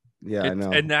nuts. Yeah, I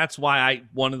know. And that's why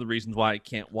one of the reasons why I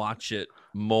can't watch it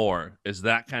more is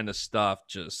that kind of stuff.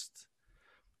 Just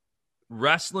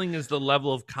wrestling is the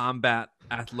level of combat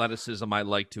athleticism I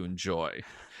like to enjoy.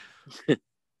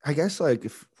 I guess when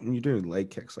you're doing leg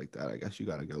kicks like that, I guess you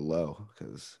got to go low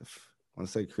because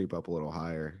once they creep up a little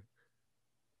higher,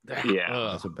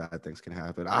 that's what bad things can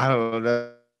happen. I don't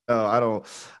know.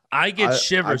 I get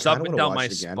shivers up and down my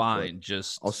spine.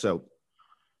 Just also,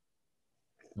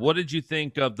 what did you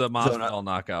think of the Masvidal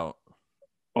knockout?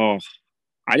 Oh,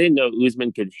 I didn't know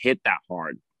Usman could hit that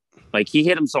hard. Like he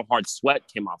hit him so hard, sweat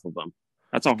came off of him.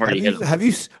 That's how hard he hit him. Have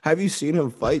you seen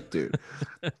him fight, dude?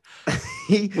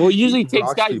 He usually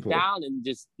takes guys down and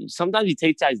just sometimes he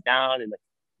takes guys down and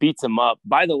beats him up.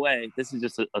 By the way, this is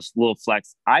just a little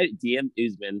flex. I DM'd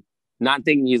Usman, not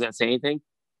thinking he was gonna say anything.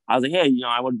 I was like, hey,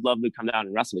 I would love to come down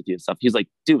and wrestle with you and stuff. He's like,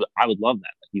 dude, I would love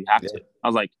that. Like, you have to. I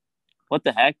was like, what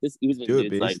the heck? This Usman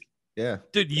dude's like,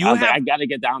 dude, I gotta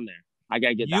get down there. I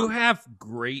gotta get down. You have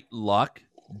great luck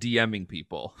DMing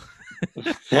people.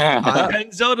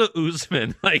 Enzo to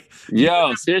Usman,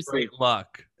 seriously, great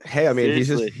luck. Hey, I mean,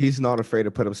 he's not afraid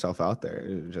to put himself out there.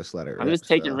 Just let it. I'm just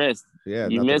taking risks. Yeah,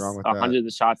 you miss 100 of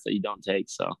the shots that you don't take.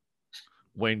 So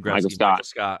Wayne Gretzky, Michael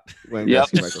Scott. Wayne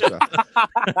Gretzky, Michael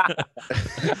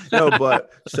Scott. No,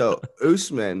 but so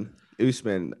Usman,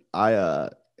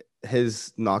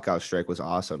 his knockout strike was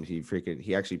awesome.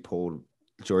 He actually pulled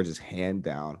George's hand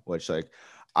down, which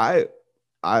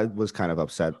I was kind of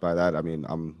upset by that. I mean,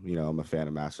 I'm a fan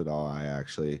of Masvidal. I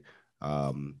actually,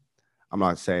 I'm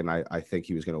not saying I think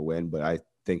he was going to win, but I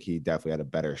think he definitely had a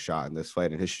better shot in this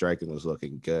fight, and his striking was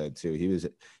looking good too.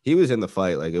 He was in the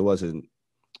fight. Like it wasn't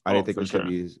I didn't think it was going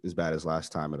to be as bad as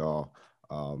last time at all.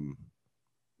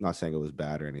 Not saying it was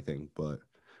bad or anything, but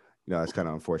it's kind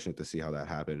of unfortunate to see how that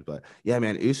happened. But yeah,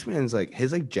 man, Usman's like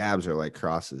his jabs are like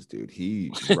crosses, dude.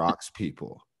 He rocks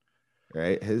people,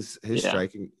 right? His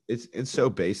striking, it's so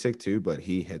basic too, but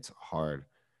he hits hard.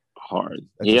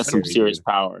 He has some serious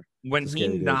power. When he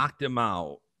knocked him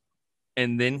out,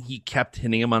 and then he kept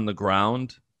hitting him on the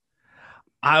ground,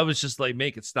 I was just like,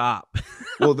 make it stop.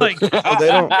 Well, they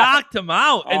don't knocked him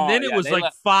out, and then it was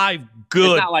like 5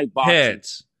 good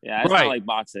hits. Yeah, it's not like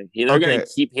boxing. They're going to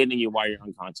keep hitting you while you're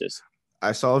unconscious.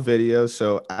 I saw a video.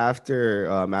 So after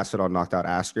Masvidal knocked out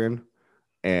Askren,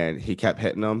 and he kept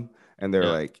hitting him, and they're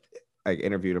like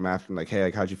interviewed him after, like, hey,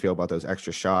 like, how'd you feel about those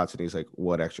extra shots? And he's like,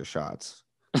 what extra shots?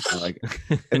 And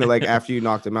and then like after you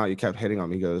knocked him out, you kept hitting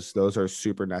him. He goes, those are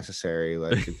super necessary.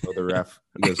 Like until the ref,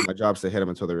 he goes, my job's to hit him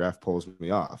until the ref pulls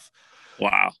me off.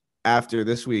 Wow. After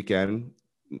this weekend,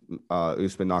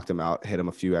 Usman knocked him out, hit him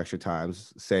a few extra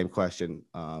times. Same question.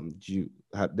 Did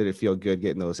it feel good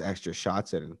getting those extra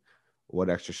shots in? What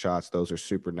extra shots? Those are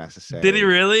super necessary. Did he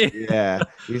really? Yeah.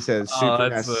 He said super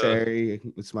necessary.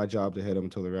 It's my job to hit him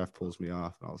until the ref pulls me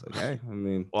off. And I was like, hey, I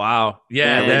mean, wow.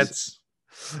 Yeah,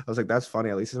 I was like, that's funny.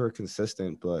 At least we're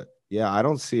consistent. But yeah, I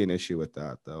don't see an issue with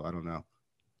that, though. I don't know.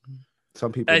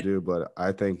 Some people do, but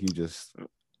I think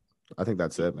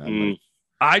that's it, man. Like,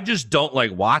 I just don't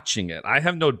like watching it. I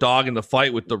have no dog in the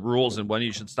fight with the rules and when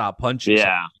you should stop punching.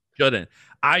 Yeah. Shouldn't.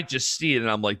 I just see it and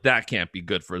I'm like, that can't be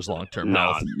good for his long-term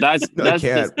health. That's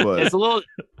it's a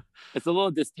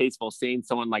little distasteful seeing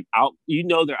someone like out,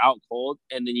 they're out cold,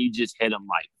 and then you just hit them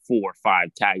like 4 or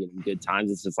 5, tagging them good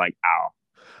times. It's just like, ow.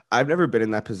 I've never been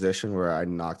in that position where I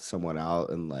knocked someone out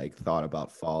and like thought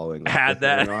about following. Had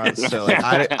that. So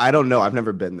like, I don't know. I've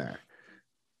never been there.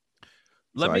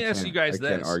 Let me ask you guys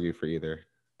this. I can't argue for either.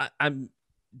 I'm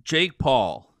Jake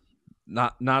Paul,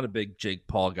 not a big Jake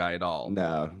Paul guy at all.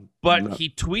 No. But he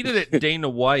tweeted at Dana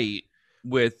White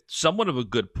with somewhat of a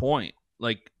good point.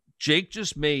 Like, Jake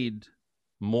just made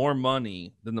more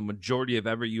money than the majority of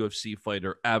every UFC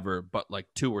fighter ever, but like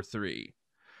 2 or 3.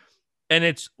 And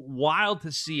it's wild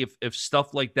to see if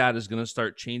stuff like that is going to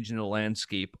start changing the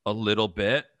landscape a little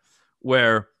bit,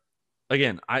 where,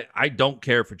 again, I don't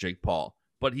care for Jake Paul,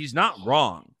 but he's not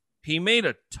wrong. He made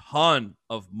a ton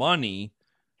of money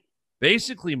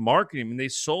basically marketing. I mean,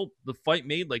 the fight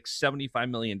made like $75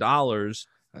 million. That's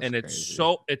and it's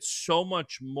crazy. It's so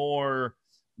much more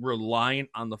reliant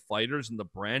on the fighters and the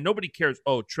brand. Nobody cares.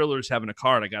 Oh, Triller's having a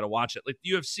card. I got to watch it. Like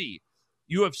the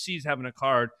UFC's having a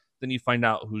card. Then you find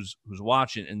out who's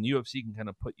watching, and the UFC can kind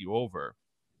of put you over.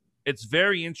 It's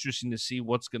very interesting to see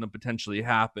what's going to potentially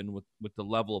happen with the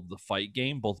level of the fight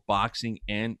game, both boxing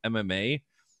and MMA,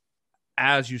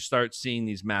 as you start seeing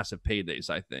these massive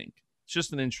paydays. I think it's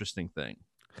just an interesting thing.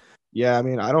 Yeah, I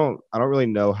mean, I don't really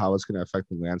know how it's going to affect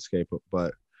the landscape,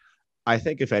 but I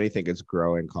think if anything, it's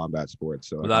growing combat sports.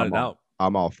 So without a doubt,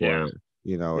 I'm all for it.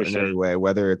 In every way,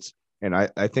 whether it's. And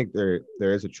I think there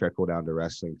is a trickle down to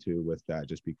wrestling too with that,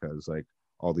 just because like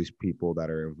all these people that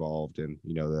are involved in,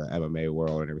 the MMA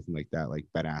world and everything like that, like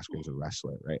Ben Askren's a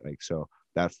wrestler, right? Like, so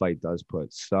that fight does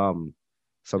put some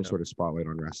sort of spotlight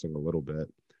on wrestling a little bit,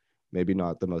 maybe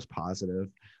not the most positive.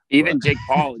 Even Jake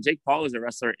Paul was a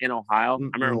wrestler in Ohio.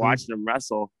 I remember watching him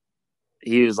wrestle.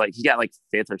 He got like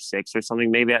 5th or 6th or something,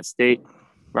 maybe at state.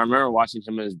 But I remember watching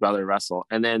him and his brother wrestle.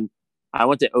 And then I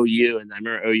went to OU, and I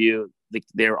remember OU,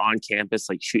 they were on campus,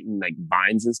 like shooting like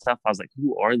vines and stuff. I was like,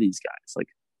 who are these guys? Like,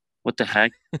 what the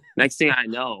heck? Next thing I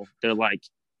know, they're like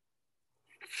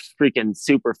freaking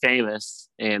super famous,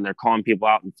 and they're calling people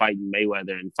out and fighting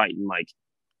Mayweather and fighting like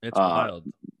it's wild.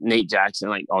 Nate Jackson,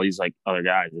 like all these like other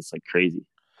guys. It's like crazy.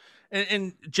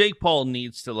 And Jake Paul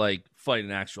needs to like fight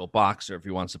an actual boxer if he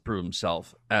wants to prove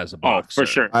himself as a boxer. Oh, for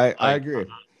sure. I agree.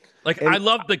 Like, I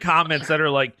love the comments that are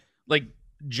like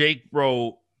Jake,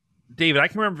 bro. David, I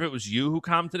can remember if it was you who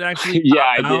commented, actually. Yeah,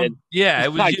 I did. Yeah,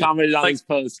 it was I commented on his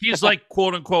post. He's like,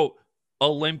 quote unquote,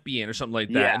 Olympian or something like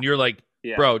that. Yeah. And you're like,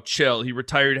 bro, chill. He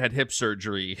retired, had hip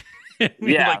surgery.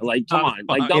 Yeah, like come on.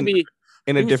 Like, don't be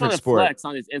in a different sport. Flex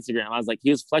on his Instagram. I was like, he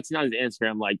was flexing on his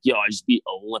Instagram, like, yo, I just beat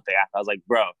Olympic. I was like,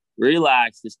 bro,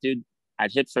 relax. This dude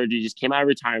had hip surgery, just came out of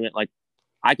retirement. Like,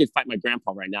 I could fight my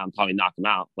grandpa right now and probably knock him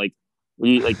out. Like, are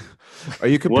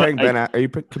you comparing Are you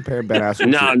comparing Ben Askren?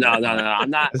 No. I'm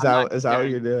not. Is that what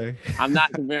you're doing? I'm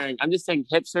not comparing. I'm just saying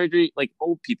hip surgery. Like,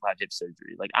 old people have hip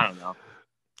surgery. Like, I don't know.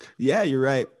 Yeah, you're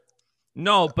right.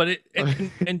 No, but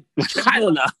and I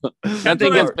don't know.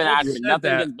 Nothing against Ben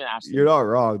Askren. You're not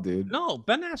wrong, dude. No,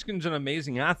 Ben Askren's an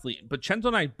amazing athlete. But Chenzo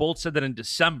and I both said that in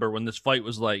December when this fight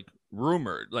was like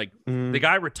rumored. Like the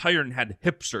guy retired and had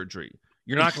hip surgery.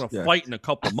 You're not going to fight in a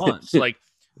couple months. Like,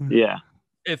 yeah.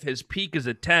 If his peak is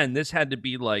a 10, this had to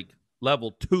be like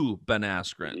level 2 Ben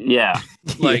Askren. Yeah.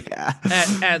 Like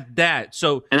at that.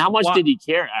 So, and how much did he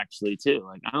care actually too?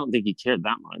 Like, I don't think he cared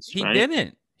that much. He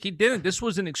didn't. This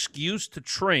was an excuse to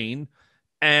train,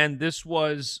 and this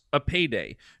was a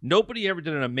payday. Nobody ever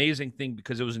did an amazing thing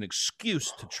because it was an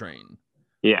excuse to train.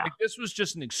 Yeah. Like, this was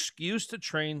just an excuse to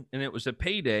train, and it was a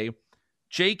payday.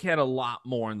 Jake had a lot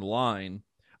more in the line.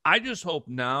 I just hope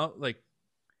now, like,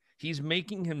 he's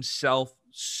making himself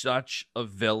such a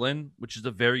villain, which is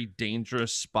a very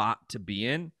dangerous spot to be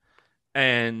in.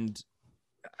 And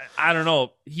I don't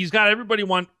know. He's got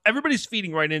everybody's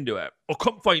feeding right into it. Oh,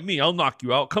 come fight me. I'll knock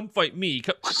you out. Come fight me.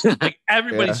 Like,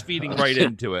 everybody's feeding right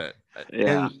into it.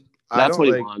 Yeah. That's what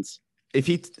he wants.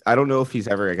 I don't know if he's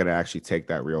ever going to actually take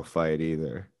that real fight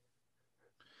either.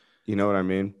 You know what I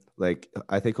mean? Like,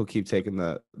 I think he'll keep taking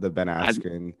the Ben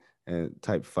Askren and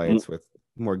type fights with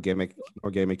more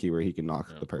gimmicky, where he can knock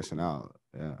the person out.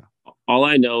 Yeah. All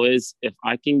I know is if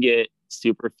I can get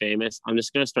super famous, I'm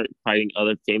just gonna start fighting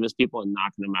other famous people and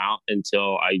knocking them out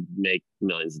until I make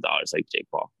millions of dollars, like Jake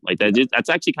Paul. Like that. That's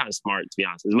actually kind of smart, to be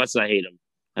honest. As much as I hate him,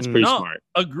 that's pretty smart.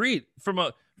 Agreed. From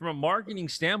a marketing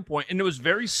standpoint, and it was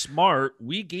very smart.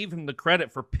 We gave him the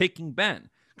credit for picking Ben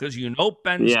because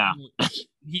Ben's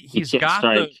he's got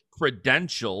the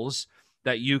credentials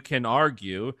that you can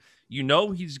argue.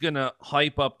 He's gonna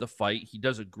hype up the fight. He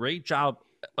does a great job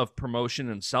of promotion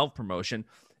and self-promotion.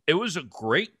 It was a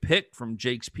great pick from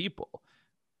Jake's people.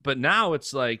 But now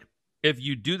it's like, if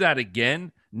you do that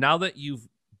again, now that you've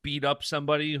beat up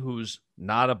somebody who's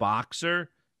not a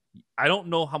boxer, I don't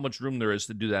know how much room there is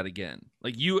to do that again.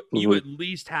 Like, you at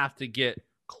least have to get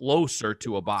closer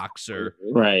to a boxer.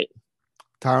 Right.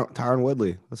 Tyron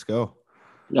Woodley. Let's go.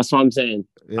 That's what I'm saying.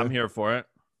 Yeah. I'm here for it.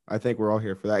 I think we're all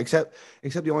here for that. Except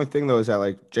the only thing, though, is that,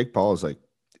 like, Jake Paul is, like,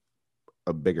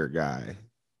 a bigger guy.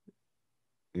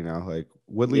 Like,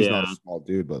 Woodley's not a small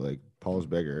dude, but, like, Paul's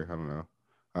bigger. I don't know.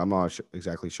 I'm not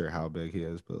exactly sure how big he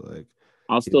is, but, like,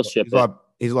 I'll still ship it.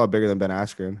 He's a lot bigger than Ben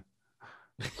Askren.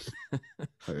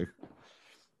 Like,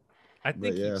 I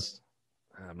think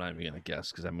I'm not even gonna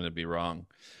guess because I'm gonna be wrong.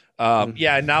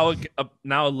 Now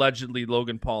allegedly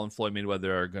Logan Paul and Floyd Mayweather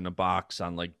are gonna box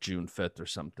on like June 5th or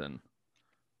something.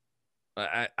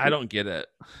 I don't get it.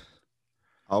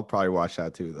 I'll probably watch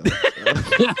that too, though.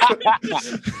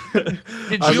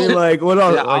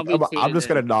 I'm just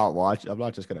gonna not watch. I'm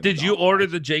not just gonna. Did you order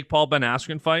the Jake Paul Ben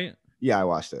Askren fight? Yeah, I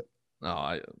watched it. No,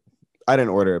 I didn't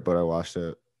order it, but I watched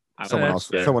it.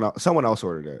 Someone else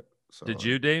ordered it. So. Did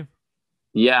you, Dave?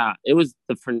 Yeah, it was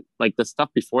the stuff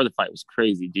before the fight was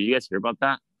crazy. Did you guys hear about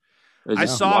that? I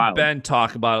saw Ben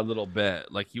talk about it a little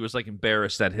bit. Like, he was like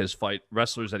embarrassed that his fight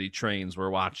wrestlers that he trains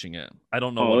were watching it. I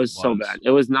don't know. It was so bad.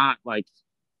 It was not like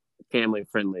family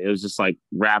friendly. It was just like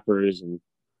rappers and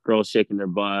girls shaking their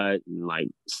butt and like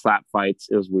slap fights.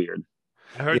 It was weird.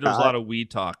 I heard there was a lot of weed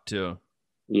talk too.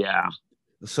 Yeah.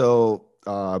 So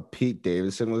Pete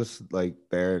Davidson was like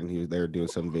there, and they were doing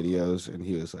some videos, and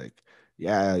he was like,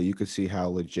 "Yeah, you could see how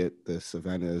legit this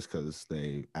event is because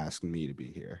they asked me to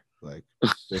be here." Like,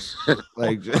 just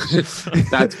like,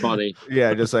 that's funny.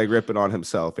 Yeah, just like ripping on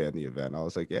himself and the event. I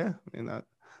was like, yeah, I mean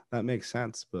that makes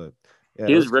sense, but. Yeah,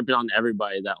 he was ripping on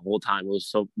everybody that whole time. He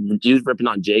was ripping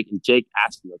on Jake, and Jake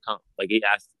asked him to come. Like, he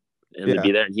asked him to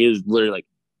be there, and he was literally like,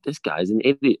 "This guy's an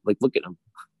idiot. Like, look at him."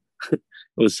 It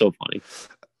was so funny.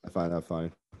 I find that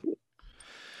funny.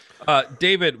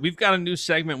 David, we've got a new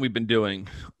segment we've been doing: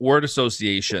 word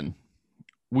association.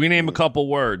 We name a couple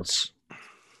words.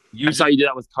 I saw you do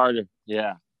that with Carter.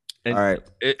 Yeah. All right.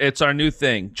 It's our new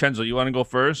thing. Chenzo, you want to go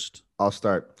first? I'll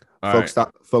start.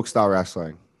 Folk style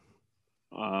wrestling.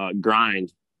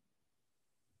 Grind.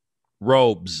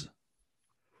 Robes.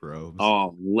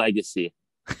 Oh, legacy.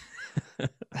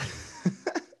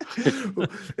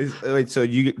 Wait, so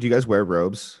do you guys wear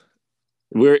robes?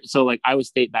 So like Iowa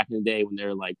State back in the day when they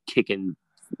were like kicking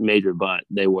major butt,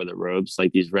 they wore the robes,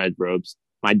 like these red robes.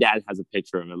 My dad has a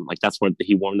picture of him, like that's what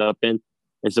he warmed up in,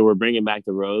 and so we're bringing back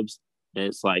the robes, and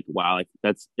it's like, wow, like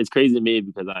it's crazy to me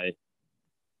because I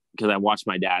watched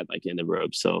my dad like in the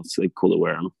robes, so it's like cool to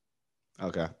wear them.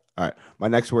 Okay. All right. My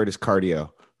next word is cardio.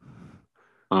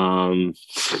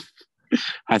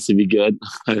 Has to be good.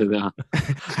 I don't know.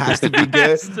 Has to be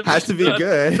good. Has to be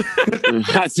good.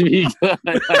 Has to be good.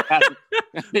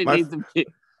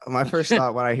 My first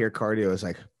thought when I hear cardio is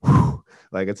like, whew,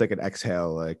 like it's like an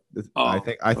exhale. Like I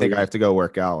think I have to go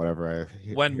work out whenever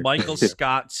I. When Michael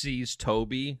Scott sees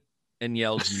Toby and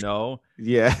yells no,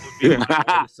 yeah,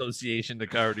 association to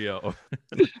cardio.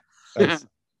 That's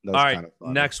all right,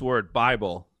 next word,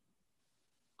 Bible.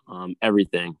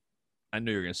 Everything. I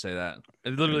knew you were gonna say that.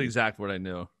 It's literally exactly what I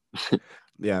knew.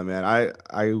 Yeah, man. I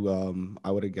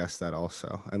would have guessed that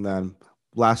also. And then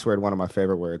last word, one of my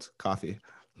favorite words, coffee.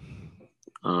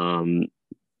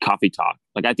 Coffee talk.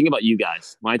 Like I think about you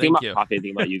guys. When I think about coffee, I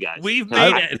think about you guys. We've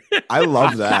made it. I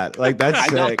love that. Like that's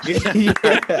sick.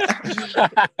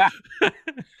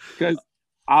 Because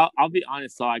I'll be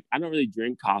honest. So like I don't really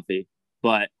drink coffee,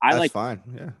 but that's fine.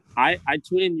 Yeah. I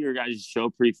tune in your guys' show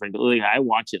pretty frequently. Like, I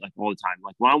watch it like all the time.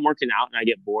 Like when I'm working out and I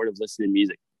get bored of listening to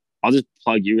music, I'll just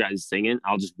plug you guys singing.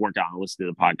 I'll just work out and listen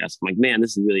to the podcast. I'm like, man,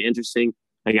 this is really interesting.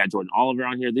 They got Jordan Oliver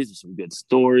on here. These are some good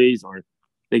stories. Or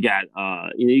they got,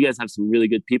 you guys have some really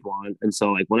good people on. And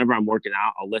so like whenever I'm working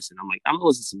out, I'll listen. I'm like, I'm gonna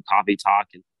listen to some coffee talk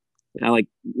and I like,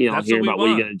 hear about what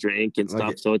you're gonna drink and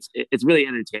stuff. So it's really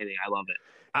entertaining. I love it.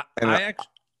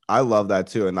 I love that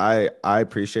too. And I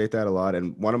appreciate that a lot.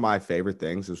 And one of my favorite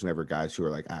things is whenever guys who are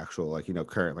like actual, like,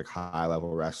 current, like high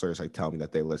level wrestlers, like tell me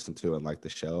that they listen to and like the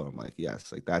show. I'm like,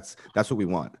 yes, like that's what we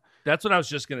want. That's what I was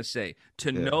just going to say.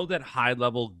 To know that high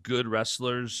level good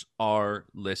wrestlers are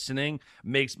listening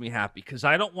makes me happy because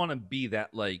I don't want to be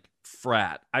that like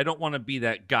frat. I don't want to be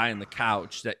that guy on the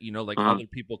couch that, other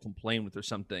people complain with or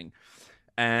something.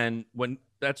 And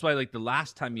that's why, like, the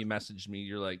last time you messaged me,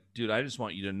 you're like, dude, I just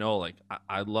want you to know, like,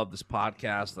 I love this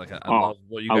podcast. Like, I love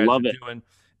what you guys are doing.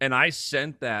 And I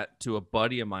sent that to a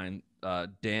buddy of mine,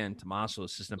 Dan Tomaso,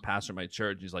 assistant pastor at my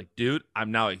church. He's like, dude,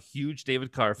 I'm now a huge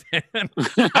David Carr fan.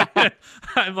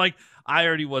 I'm like, I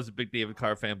already was a big David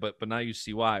Carr fan, but now you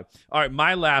see why. All right,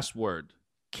 my last word,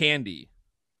 candy.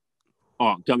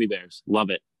 Oh, gummy bears. Love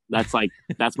it. That's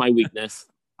my weakness.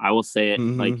 I will say it.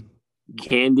 Mm-hmm. Like,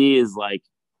 candy is like,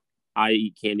 I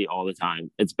eat candy all the time.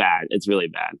 It's bad. It's really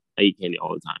bad. I eat candy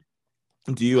all the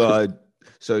time. Do you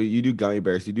so you do gummy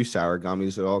bears? Do you do sour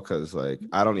gummies at all? Because like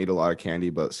I don't eat a lot of candy,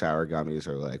 but sour gummies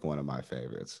are like one of my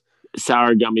favorites.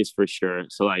 Sour gummies for sure.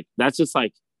 So like that's just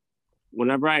like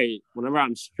whenever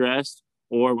I'm stressed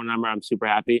or whenever I'm super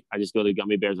happy, I just go to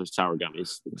gummy bears or sour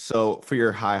gummies. So for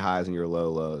your high highs and your low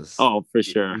lows, oh for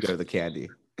sure, you go to the candy.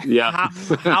 Yeah.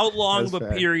 How long of a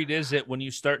period is it when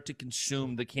you start to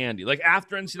consume the candy? Like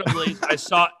after NCAA, I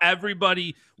saw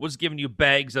everybody was giving you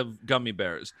bags of gummy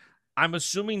bears. I'm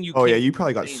assuming you. Oh yeah, you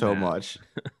probably got so much.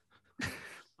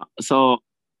 So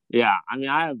yeah, I mean,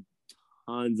 I have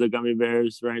tons of gummy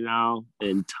bears right now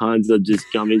and tons of just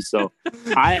gummies. So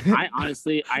I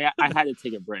honestly, I had to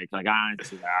take a break. Like I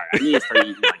need to start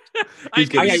eating.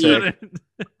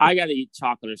 I gotta eat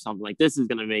chocolate or something. Like this is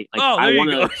gonna make. Like I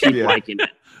want to keep liking it.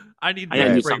 I need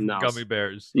to do something else. Gummy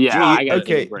bears. Yeah, I gotta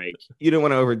take a break. You don't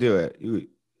want to overdo it.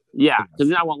 Yeah, because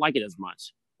then I won't like it as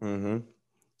much. Mm-hmm.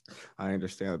 I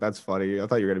understand. That's funny. I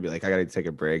thought you were gonna be like, I gotta take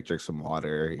a break, drink some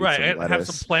water, right? Some have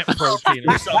some plant protein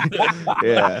or something.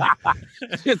 Yeah,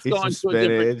 just go on to a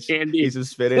different candy. Eat some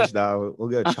spinach now. We'll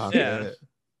get chocolate. Yeah.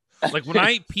 Like when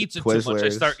I eat pizza too much, I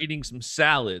start eating some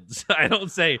salads. I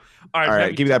don't say, all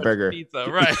right, give me that burger.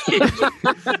 Pizza, right? We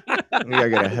gotta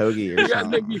get a hoagie or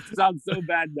something. Make me sound so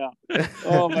bad now.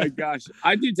 Oh my gosh,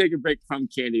 I do take a break from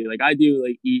candy. Like I do,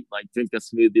 like eat, like drink a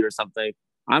smoothie or something.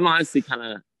 I'm honestly kind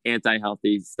of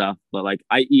anti-healthy stuff, but like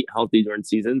I eat healthy during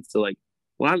season. So like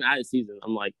when I'm out of season,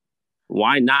 I'm like,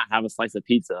 why not have a slice of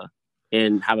pizza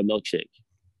and have a milkshake?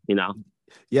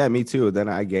 Yeah, me too. Then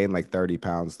I gained like 30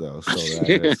 pounds though. So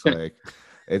it's like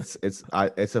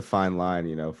it's a fine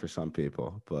line, for some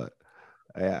people. But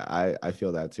yeah, I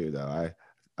feel that too though.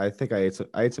 I think I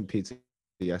ate some pizza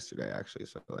yesterday actually.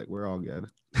 So like we're all good.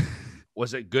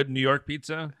 Was it good New York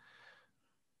pizza?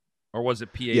 Or was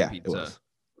it PA pizza? It was.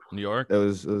 New York? It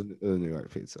was New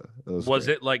York pizza. Was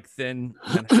it like thin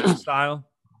Manhattan style?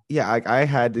 Yeah, I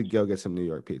had to go get some New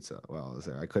York pizza while I was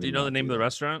there. I couldn't. Do you know the name of the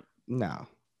restaurant? No.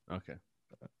 Okay.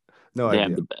 No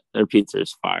idea. Their pizza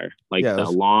is fire. Like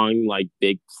the long, like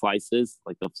big slices,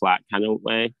 like the flat kind of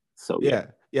way. So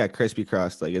yeah, crispy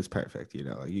crust. Like it's perfect.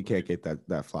 Like, you can't get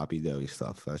that floppy doughy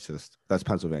stuff. That's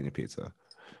Pennsylvania pizza.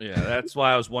 Yeah, that's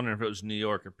why I was wondering if it was New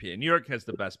York or PA. New York has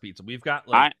the best pizza. We've got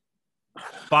like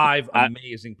 5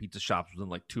 amazing pizza shops within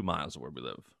like 2 miles of where we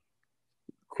live.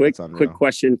 Quick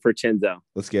question for Chenzo.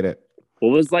 Let's get it. What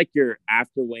was like your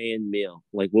after weigh-in meal?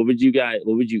 Like, what would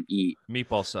you eat?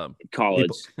 Meatball sub.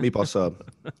 College. Meatball sub.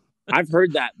 I've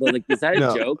heard that, but like, is that a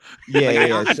joke?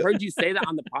 Yeah, I've heard you say that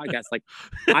on the podcast. Like,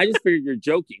 I just figured you're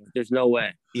joking. There's no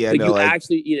way. Yeah, like, you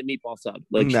actually eat a meatball sub,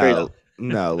 like straight up.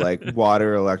 No, like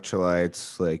water,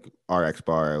 electrolytes, like RX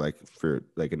bar, like fruit,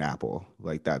 like an apple.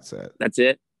 Like that's it. That's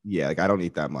it. Yeah, like I don't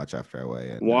eat that much after I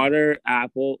weigh in. Water,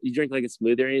 apple. You drink like a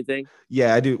smoothie or anything?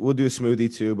 Yeah, I do. We'll do a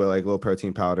smoothie too, but like low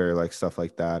protein powder, like stuff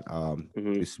like that.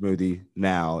 Do smoothie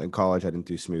now. In college, I didn't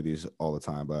do smoothies all the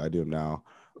time, but I do them now.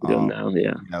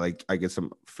 Like I get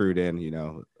some fruit in,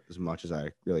 as much as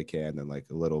I really can, and like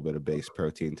a little bit of base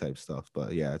protein type stuff.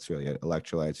 But yeah, it's really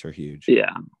electrolytes are huge.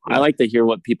 Yeah. I like to hear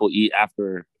what people eat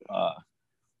after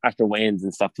weigh-ins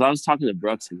and stuff. Because I was talking to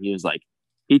Brooks and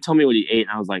he told me what he ate,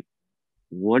 and I was like,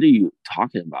 "What are you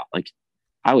talking about?" Like,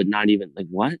 I would not even like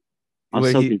what. I'm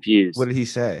so confused. What did he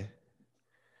say?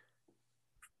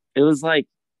 It was like,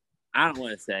 I don't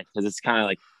want to say because it's kind of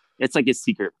like it's like a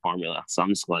secret formula. So I'm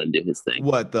just going to do his thing.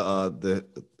 What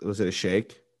was it a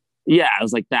shake? Yeah, it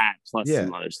was like that plus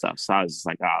some other stuff. So I was just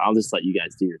like, I'll just let you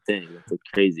guys do your thing. It's like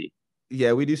crazy.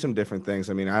 Yeah, we do some different things.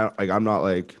 I mean, I'm not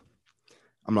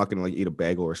gonna like eat a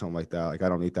bagel or something like that. Like I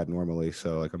don't eat that normally,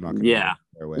 so like I'm not gonna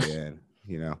their way in.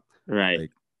 Right.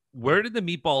 Like, where did the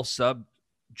meatball sub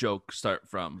joke start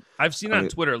from? I've seen it on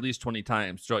Twitter at least 20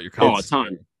 times throughout your career. A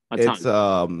ton.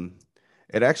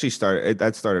 It actually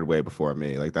started way before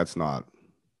me. Like that's not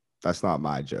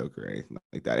my joke or anything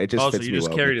like that. It just fits so you me just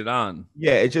well. carried it on.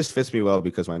 Yeah, it just fits me well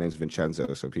because my name's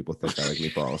Vincenzo, so people think I like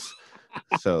meatballs.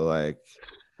 So like,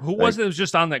 who was it that was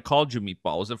just on that called you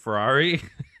meatball? Was it Ferrari?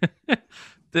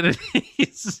 Did he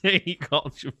say he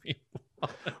called you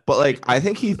meatball? But like, I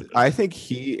think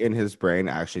he in his brain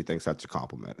actually thinks that's a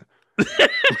compliment.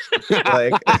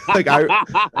 I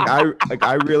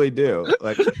really do.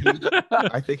 Like,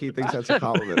 I think he thinks that's a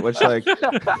compliment. Which like,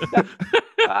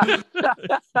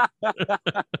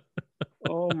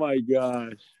 oh my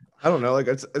gosh, I don't know. Like,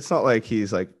 it's not like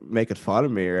he's like making fun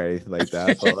of me or anything like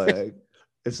that. But like,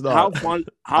 it's not. How fun!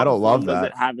 I don't love that. Was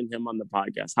it having him on the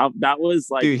podcast? How that was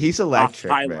like, dude. He's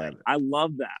electric, man. I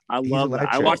love that. I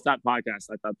watched that podcast.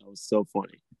 I thought that was so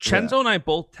funny. Chenzo and I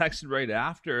both texted right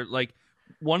after. Like,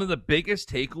 one of the biggest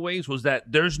takeaways was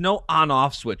that there's no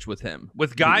on-off switch with him.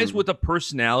 With guys with a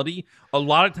personality, a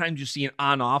lot of times you see an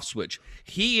on-off switch.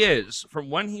 He is, from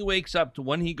when he wakes up to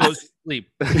when he goes to sleep,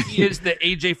 he is the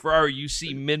AJ Ferrari you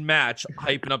see mid-match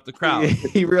hyping up the crowd.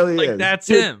 He really is. That's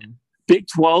him. Big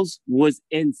 12s was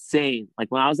insane. Like,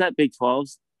 when I was at Big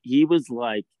 12s, he was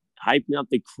like hyping up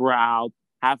the crowd,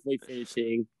 halfway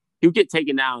finishing. He would get a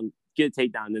takedown,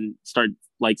 and then start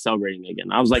like celebrating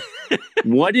again. I was like,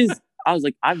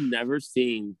 I've never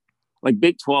seen like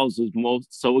Big 12s was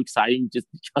so exciting just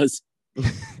because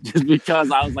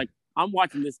I was like, I'm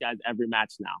watching this guy's every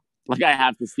match now. Like, I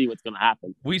have to see what's going to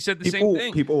happen. We said the same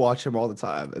thing. People watch him all the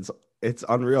time. It's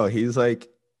unreal.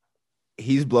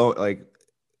 He's blown like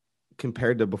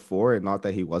compared to before, and not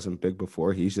that he wasn't big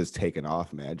before. He's just taken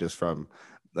off, man. Just from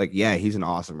like, yeah, he's an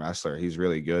awesome wrestler. He's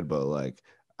really good, but like,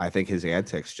 I think his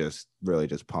antics just really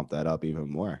just pump that up even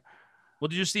more. Well,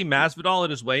 did you see Masvidal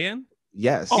at his weigh-in?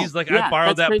 Yes. He's like, I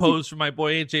borrowed that pose from my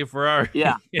boy AJ Ferrari.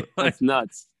 Yeah, that's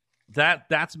nuts.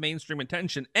 That's mainstream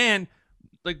attention. And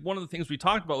like, one of the things we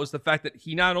talked about was the fact that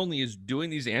he not only is doing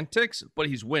these antics, but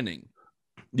he's winning.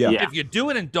 Yeah. If you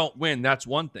do it and don't win, that's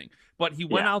one thing. But he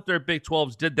went out there, Big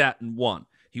 12s, did that and won.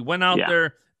 He went out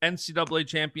there, NCAA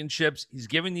championships. He's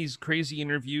giving these crazy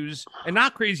interviews, and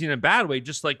not crazy in a bad way,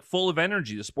 just like full of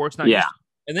energy. The sport's not used to.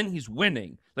 And then he's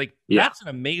winning. Like, that's an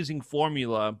amazing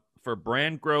formula for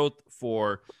brand growth,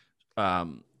 for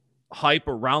hype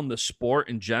around the sport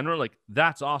in general. Like,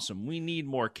 that's awesome. We need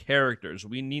more characters.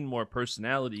 We need more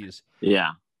personalities.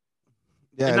 Yeah.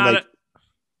 Yeah.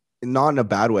 Not in a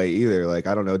bad way either. Like,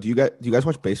 I don't know. Do you guys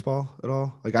watch baseball at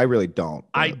all? Like, I really don't.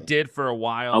 I did for a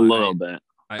while. A little bit.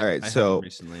 All right. So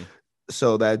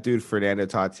that dude, Fernando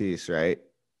Tatis, right?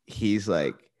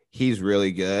 He's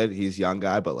really good. He's a young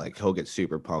guy, but like, he'll get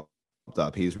super pumped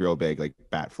up. He's real big, like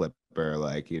bat flipper,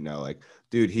 like,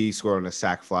 dude, he scored on a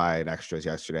sac fly in extras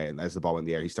yesterday. And as the ball in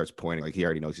the air, he starts pointing, like he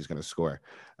already knows he's going to score.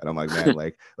 And I'm like, man,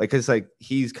 cause like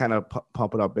he's kind of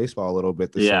pumping up baseball a little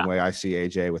bit the same way I see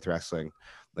AJ with wrestling.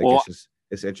 Like,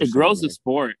 it's interesting. It grows the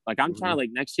sport. Like, I'm trying to, like,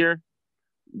 next year,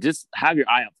 just have your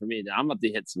eye out for me. I'm about to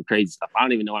hit some crazy stuff. I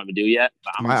don't even know what I'm gonna do yet.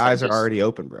 But my eyes are already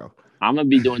open, bro. I'm gonna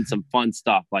be doing some fun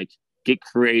stuff, like get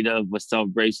creative with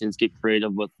celebrations, get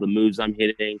creative with the moves I'm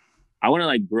hitting. I want to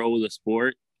like grow the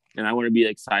sport, and I want to be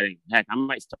exciting. Heck, I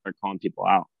might start calling people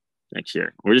out next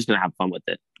year. We're just gonna have fun with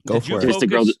it. Go for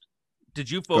it. Did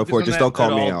you focus? Go for it. Just don't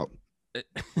call me out.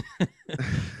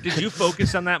 Did you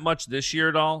focus on that much this year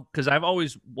at all? Because I've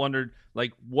always wondered,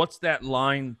 like, what's that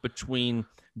line between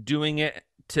doing it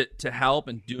to help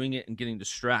and doing it and getting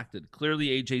distracted? Clearly,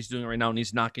 AJ's doing it right now, and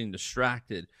he's not getting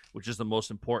distracted, which is the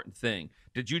most important thing.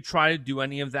 Did you try to do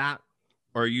any of that,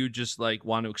 or you just like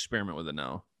want to experiment with it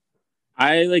now?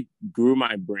 I like grew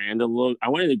my brand a little. I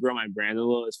wanted to grow my brand a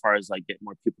little as far as like get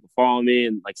more people to follow me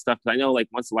and like stuff. Cause I know like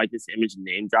once the likeness, image, and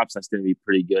name drops, that's going to be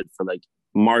pretty good for like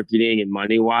marketing and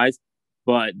money wise.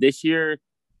 But this year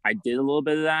I did a little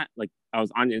bit of that. Like I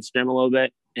was on Instagram a little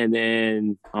bit, And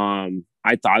then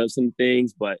I thought of some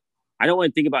things, but I don't want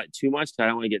to think about it too much because I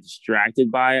don't want to get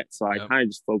distracted by it. So I kind of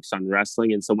just focused on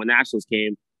wrestling. And so when Nationals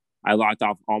came, I locked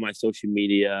off all my social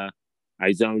media.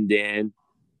 I zoned in.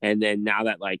 And then now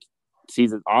that like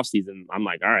season's off season, I'm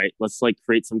like, all right, let's like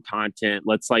create some content.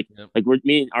 Let's like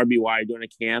me and RBY are doing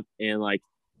a camp, and like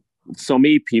so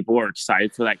many people are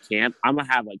excited for that camp. I'm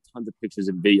gonna have like tons of pictures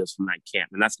and videos from that camp,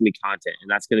 and that's gonna be content. And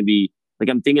that's gonna be like,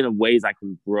 I'm thinking of ways I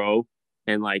can grow,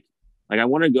 and like I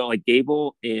want to go like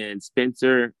Gable and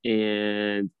Spencer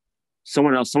and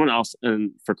someone else,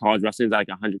 and for college wrestling is like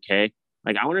 100K.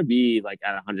 Like I want to be like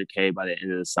at 100K by the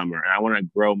end of the summer, and I want to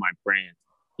grow my brand.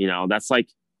 You know, that's what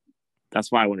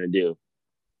I want to do.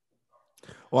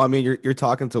 Well, I mean, you're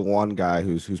talking to one guy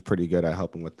who's pretty good at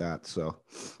helping with that. So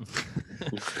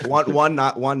one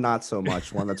not so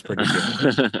much. One that's pretty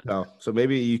good. So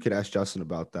maybe you could ask Justin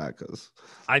about that, because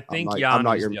I think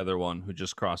Yanni's the other one who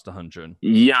just crossed 100.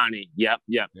 Yanni, yep.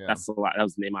 Yeah. That's a lot. That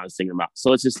was the name I was thinking about.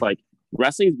 So it's just like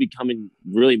wrestling is becoming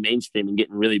really mainstream and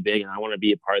getting really big, and I want to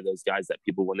be a part of those guys that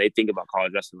people, when they think about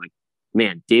college wrestling, like,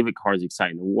 man, David Carr is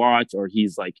exciting to watch, or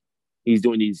he's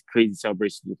doing these crazy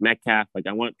celebrations with Metcalf. Like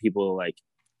I want people like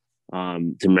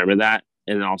to remember that.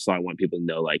 And also I want people to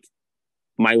know like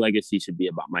my legacy should be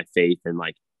about my faith, and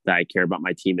like that I care about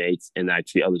my teammates, and that I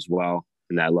treat others well,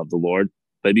 and that I love the Lord.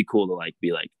 But it'd be cool to like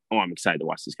be like, oh, I'm excited to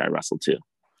watch this guy wrestle too.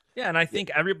 Yeah, and I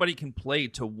think everybody can play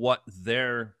to what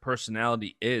their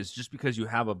personality is. Just because you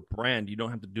have a brand, you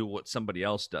don't have to do what somebody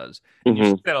else does. And you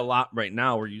see that a lot right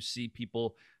now, where you see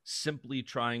people simply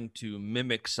trying to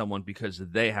mimic someone because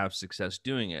they have success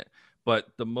doing it. But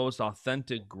the most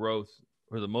authentic growth,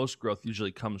 or the most growth,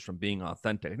 usually comes from being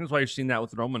authentic. I think that's why you're seeing that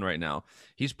with Roman right now.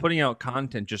 He's putting out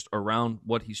content just around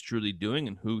what he's truly doing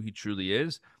and who he truly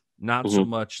is, not so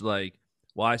much like,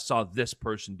 well, I saw this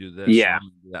person do this. Yeah.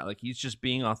 Do that. Like he's just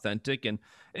being authentic, and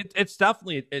it's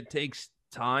definitely, it takes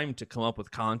time to come up with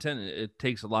content. It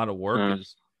takes a lot of work.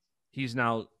 He's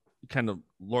now kind of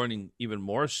learning even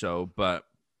more so, but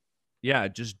yeah,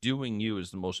 just doing you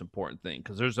is the most important thing,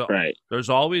 because there's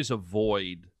always a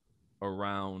void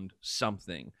around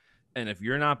something, and if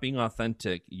you're not being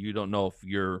authentic, you don't know if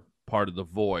you're part of the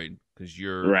void, because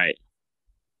your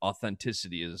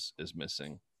authenticity is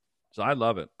missing. So I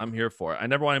love it. I'm here for it. I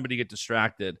never want anybody to get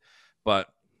distracted, but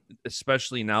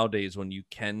especially nowadays when you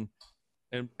can,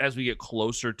 and as we get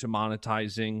closer to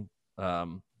monetizing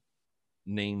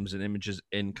names and images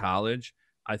in college,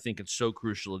 I think it's so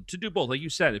crucial to do both. Like you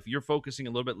said, if you're focusing a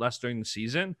little bit less during the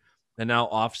season, and now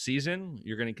off season,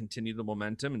 you're going to continue the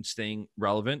momentum and staying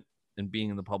relevant and being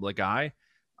in the public eye.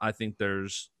 I think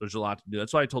there's a lot to do.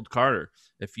 That's why I told Carter,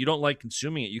 if you don't like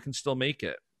consuming it, you can still make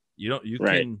it. You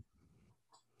can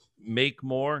make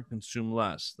more, consume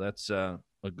less. That's a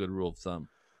good rule of thumb.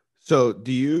 So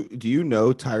do you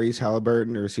know Tyrese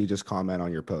Halliburton, or is he just comment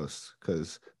on your posts?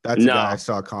 Because that's a guy I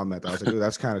saw comment. I was like, ooh,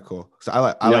 that's kind of cool. So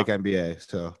I like NBA.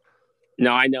 So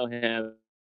no, I know him.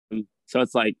 So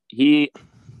it's like we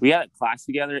had a class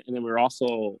together, and then we were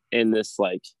also in this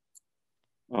like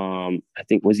I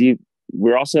think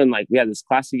we're also in like, we had this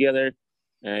class together,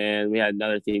 and we had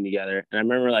another thing together. And I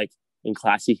remember like in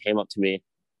class he came up to me,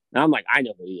 and I'm like, I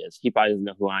know who he is. He probably doesn't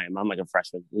know who I am. I'm like a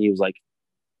freshman. And he was like,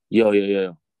 yo.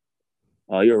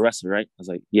 You're a wrestler, right? I was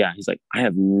like, yeah. He's like, I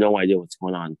have no idea what's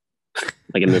going on,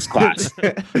 like in this class.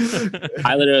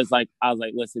 I was like,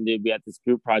 listen, dude, we have this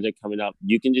group project coming up.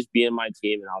 You can just be in my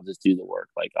team, and I'll just do the work.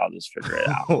 Like, I'll just figure it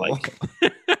out.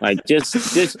 Like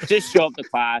just show up to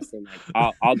class, and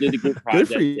like I'll do the group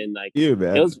project. And like you,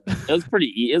 man. It was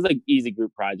pretty easy. It was like easy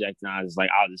group project, and I was like,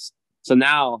 So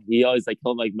now he always like,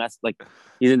 he'll like mess, like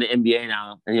he's in the NBA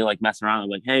now, and he'll like mess around. I'm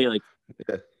like, hey, like,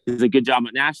 it's a good job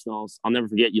at Nationals. I'll never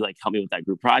forget you like help me with that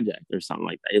group project or something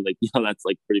like that. Like, that's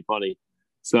like pretty funny.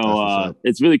 So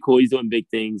it's really cool. He's doing big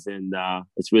things, and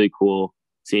it's really cool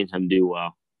seeing him do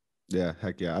well. Yeah,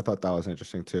 heck yeah. I thought that was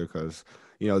interesting too, because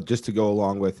just to go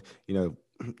along with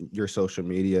your social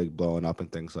media blowing up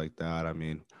and things like that. I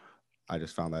mean, I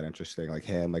just found that interesting. Like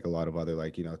him, like a lot of other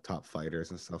like top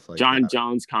fighters and stuff like John that.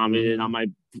 Jones commented on my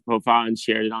profile and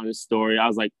shared it on his story. I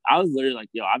was literally like,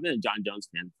 yo, I've been a John Jones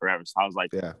fan forever. So I was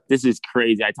like, this is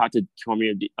crazy. I talked to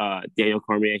Daniel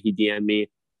Cormier. He DM'd me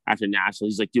after National.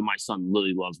 He's like, dude, my son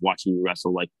literally loves watching you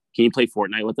wrestle. Like, can you play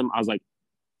Fortnite with him? I was like,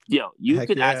 yo, you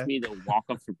could ask me to walk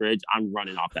off the bridge. I'm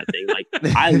running off that thing. Like,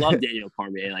 I love Daniel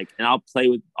Cormier. Like, and I'll play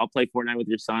Fortnite with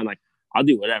your son. Like, I'll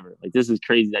do whatever. Like, this is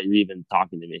crazy that you're even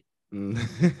talking to me.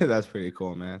 That's pretty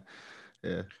cool, man.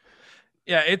 Yeah,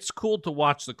 it's cool to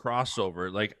watch the crossover.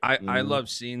 Like I love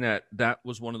seeing that. That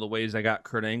was one of the ways I got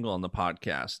Kurt Angle on the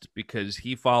podcast, because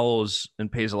he follows and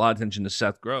pays a lot of attention to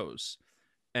Seth Gross,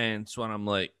 And so when I'm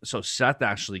like, so Seth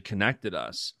actually connected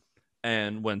us.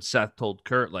 And when Seth told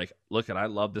Kurt, like, look, I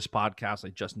love this podcast.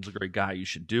 Like, Justin's a great guy. You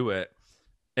should do it.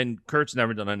 And Kurt's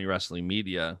never done any wrestling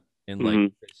media in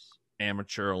like this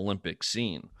amateur Olympic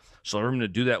scene. So for him to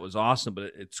do that was awesome.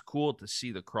 But it's cool to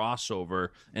see the crossover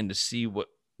and to see what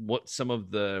some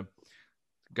of the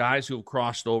guys who have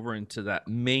crossed over into that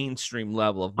mainstream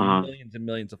level of millions and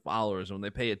millions of followers, when they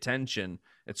pay attention,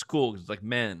 it's cool. Because it's like,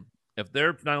 man, if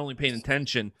they're not only paying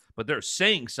attention, but they're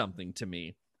saying something to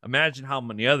me, imagine how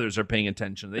many others are paying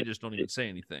attention. They just don't even say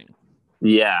anything.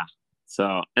 Yeah.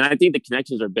 So, and I think the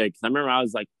connections are big. Because I remember I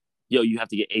was like, yo, you have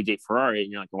to get AJ Ferrari.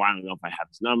 And you're like, well, I don't know if I have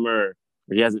his number, or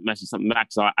he hasn't messaged something back.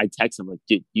 So I text him like,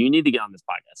 dude, you need to get on this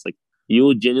podcast. Like, you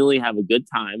will genuinely have a good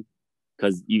time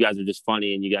because you guys are just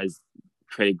funny and you guys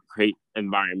create a great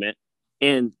environment.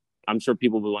 And I'm sure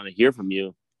people will want to hear from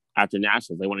you after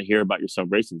Nationals. They want to hear about your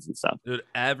celebrations and stuff. Dude,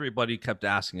 everybody kept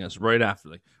asking us right after,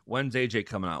 like, when's AJ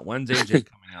coming out? When's AJ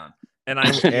coming out? And I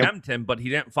DM'd him, but he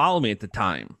didn't follow me at the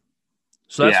time.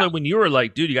 So that's why when you were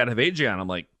like, dude, you got to have AJ on, I'm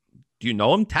like, do you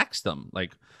know him? Text him.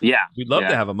 Like, we'd love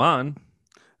to have him on.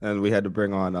 And we had to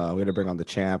bring on the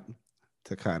champ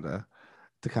to kind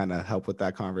of help with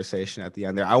that conversation at the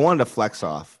end there. I wanted to flex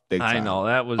off big time. I know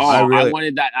that was. I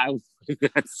wanted that. I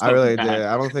really did.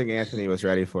 I don't think Anthony was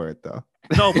ready for it though.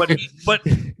 No, but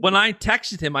when I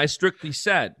texted him, I strictly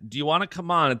said, "Do you want to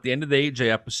come on at the end of the AJ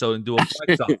episode and do a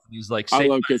flex off?" And he's like, "I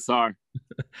love Kassar."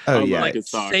 Oh yeah, like,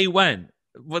 say when.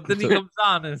 But then he comes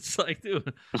on and it's like,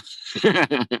 dude.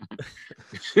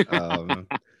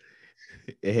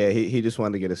 Yeah, he just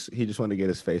wanted to get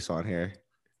his face on here.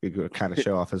 He could kind of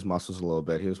show off his muscles a little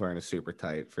bit. He was wearing a super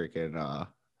tight freaking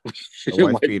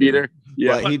wife beater.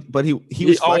 Yeah, but he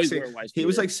was flexing. He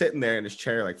was like sitting there in his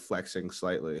chair, like flexing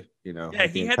slightly, you know, yeah,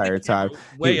 like the entire time.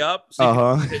 Way up,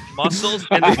 so his muscles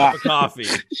and a cup of coffee.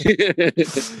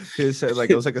 He said like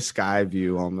it was like a sky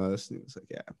view almost. And he was like,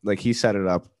 yeah, like he set it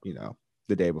up, you know,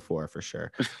 the day before for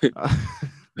sure.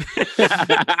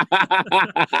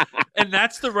 And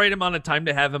that's the right amount of time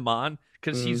to have him on,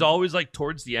 because he's always like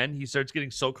towards the end he starts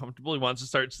getting so comfortable he wants to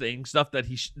start saying stuff that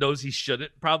he knows he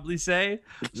shouldn't probably say,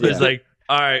 so he's like,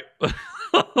 all right,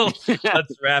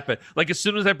 let's wrap it. Like as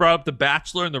soon as I brought up the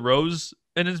Bachelor and the rose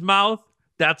in his mouth,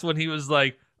 that's when he was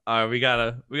like, all right, we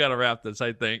gotta wrap this,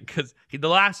 I think, because the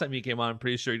last time he came on, I'm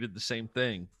pretty sure he did the same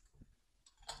thing.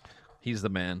 He's the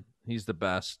man. He's the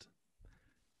best.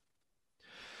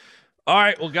 All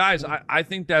right, well, guys, I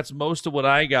think that's most of what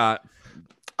I got.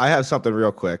 I have something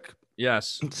real quick.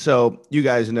 Yes. So you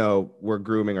guys know we're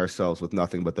grooming ourselves with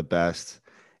nothing but the best.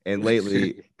 And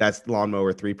lately, that's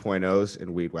lawnmower 3.0s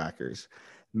and weed whackers.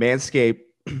 Manscaped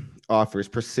offers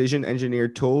precision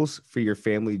engineered tools for your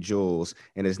family jewels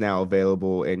and is now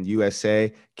available in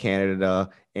USA, Canada,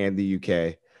 and the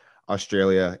UK,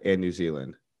 Australia, and New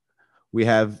Zealand. We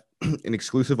have an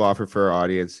exclusive offer for our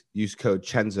audience. Use code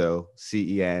CENZO,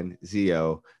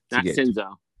 CENZO. Not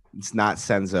Senzo. It's not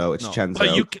Senzo. It's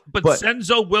Chenzo. But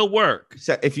Senzo will work.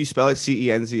 If you spell it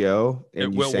CENZO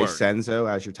and you say work. Senzo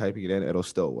as you're typing it in, it'll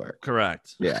still work.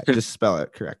 Correct. Yeah, just spell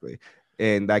it correctly.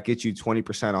 And that gets you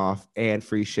 20% off and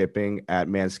free shipping at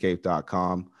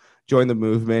manscaped.com. Join the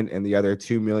movement and the other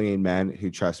 2 million men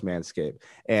who trust Manscaped.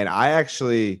 And I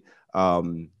actually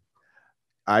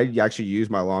used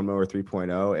my lawnmower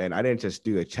 3.0 and I didn't just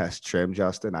do a chest trim,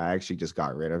 Justin. I actually just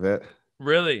got rid of it.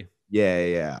 Really?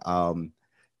 Yeah.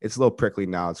 It's a little prickly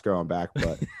now. It's growing back,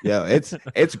 but yeah,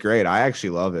 it's great. I actually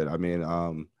love it. I mean,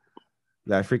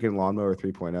 that freaking lawnmower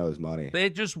 3.0 is money. They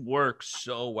just work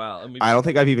so well. I mean, I don't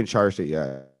think I've even charged it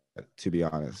yet, to be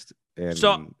honest. And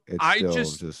so it's I still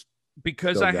just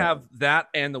because I have that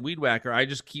and the weed whacker, I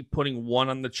just keep putting one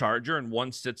on the charger and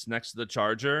one sits next to the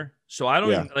charger. So I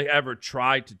don't even like ever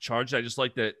try to charge it. I just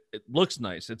like that it looks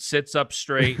nice. It sits up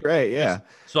straight. Right, yeah.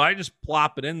 So I just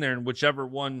plop it in there, and whichever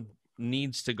one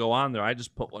needs to go on there, I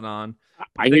just put one on.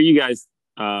 I hear you guys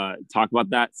talk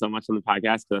about that so much on the podcast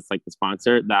because that's like the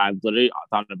sponsor that I've literally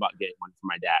thought about getting one for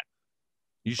my dad.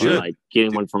 You should. Or like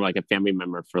getting one from like a family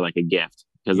member for like a gift,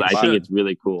 because I think it's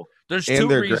really cool. There's two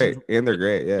reasons. They're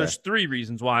great. Yeah. There's 3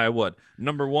 reasons why I would.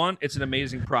 Number 1, it's an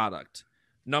amazing product.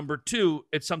 Number 2,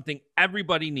 it's something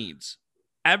everybody needs.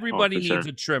 Everybody needs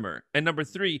a trimmer. And number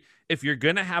 3, if you're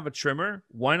going to have a trimmer,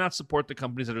 why not support the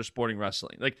companies that are supporting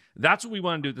wrestling? Like, that's what we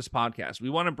want to do with this podcast. We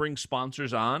want to bring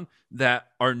sponsors on that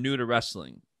are new to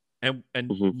wrestling. And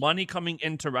money coming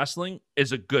into wrestling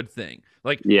is a good thing.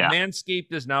 Like,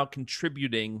 Manscaped is now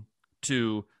contributing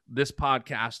to this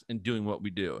podcast and doing what we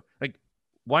do. Like,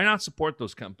 why not support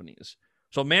those companies?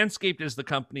 So Manscaped is the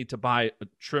company to buy a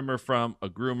trimmer from, a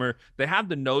groomer. They have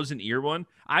the nose and ear one.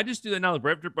 I just do that now. Like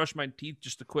right after I brush my teeth,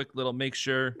 just a quick little make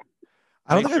sure.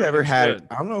 I don't know if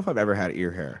I've ever had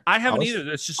ear hair. I haven't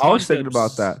either. It's just I was thinking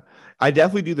about that. I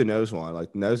definitely do the nose one.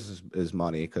 Like nose is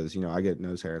money because I get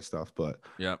nose hair and stuff. But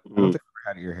yeah, I don't think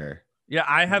I've ever had ear hair. Yeah,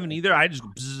 I haven't either. I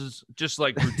just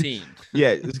like routine. Yeah,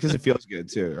 it's because it feels good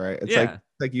too, right? It's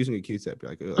like using a Q-tip.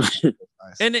 You're like,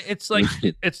 nice. And it's like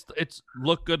it's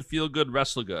look good, feel good,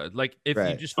 wrestle good. Like if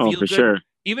you just for feel good, sure.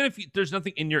 Even if there's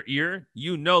nothing in your ear,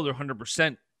 there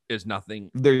 100% is nothing.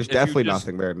 There's definitely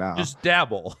nothing there now. Just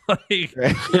dabble.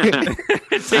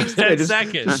 It takes 10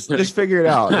 seconds. Just figure it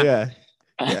out. Yeah.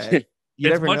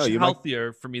 It's much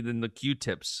healthier for me than the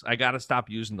Q-tips. I got to stop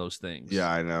using those things. Yeah,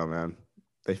 I know, man.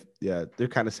 They're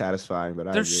kind of satisfying,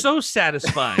 but they're so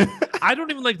satisfying. I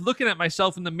don't even like looking at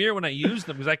myself in the mirror when I use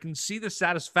them because I can see the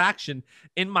satisfaction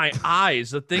in my eyes.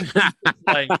 The thing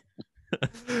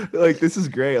like this is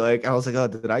great. Like I was like, oh,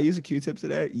 did I use a Q-tip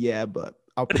today? Yeah, but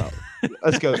I'll probably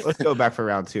let's go back for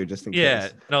round 2 just in case. Yeah,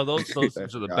 no, those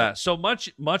things are the best. So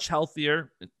much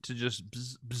healthier to just.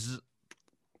 Bzz.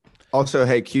 Also,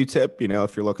 hey, Q-tip,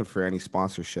 if you're looking for any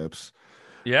sponsorships,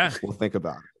 we'll think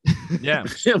about it. Yeah,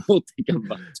 we'll think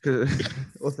about it.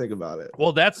 We'll think about it.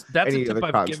 Well, that's any a tip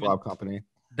I've given. Company.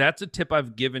 That's a tip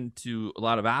I've given to a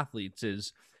lot of athletes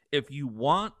is if you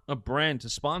want a brand to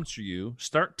sponsor you,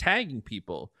 start tagging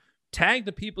people. Tag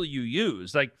the people you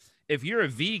use. Like if you're a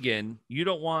vegan, you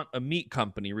don't want a meat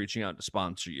company reaching out to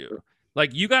sponsor you.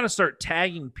 Like you got to start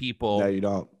tagging people. No, you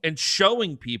don't. And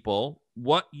showing people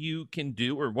what you can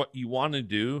do or what you want to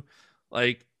do.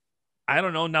 Like I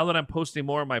don't know. Now that I'm posting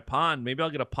more on my pond, maybe I'll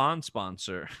get a pond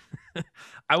sponsor.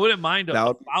 I wouldn't mind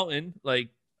a fountain.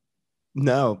 Like,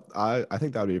 no, I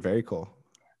think that would be very cool.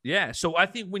 Yeah. So I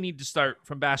think we need to start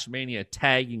from Bashmania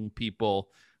tagging people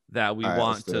that we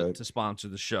want to sponsor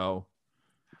the show.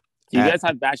 Do you guys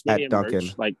have Bashmania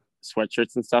merch, like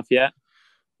sweatshirts and stuff yet?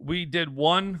 We did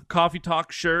one Coffee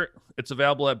Talk shirt. It's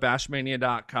available at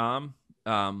bashmania.com.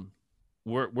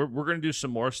 We're going to do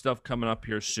some more stuff coming up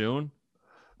here soon.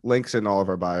 Links in all of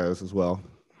our bios as well.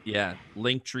 Yeah,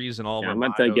 link trees and all of our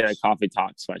bios. I'm meant to get a Coffee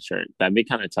Talk sweatshirt. That'd be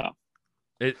kind of tough.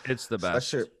 It's the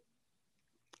best. Sweatshirt.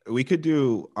 We could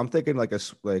do. I'm thinking like a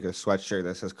sweatshirt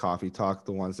that says Coffee Talk.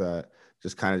 The ones that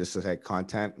just says like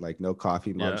content, like no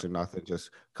coffee mugs or nothing,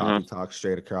 just Coffee Talk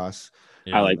straight across.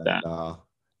 Yeah. I like that.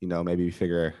 Maybe we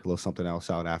figure a little something else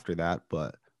out after that.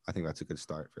 But I think that's a good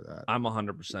start for that. I'm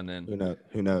 100% in.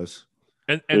 Who knows?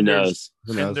 And there's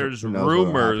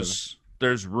rumors.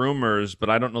 There's rumors,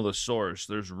 but I don't know the source.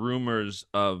 There's rumors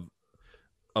of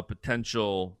a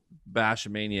potential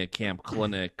Bashmania Camp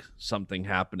Clinic, something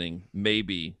happening,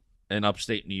 maybe in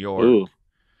upstate New York.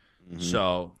 Mm-hmm.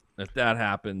 So if that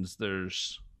happens,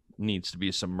 needs to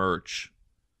be some merch.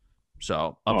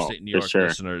 So upstate New York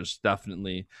listeners,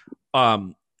 definitely.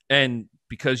 And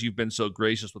because you've been so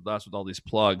gracious with us with all these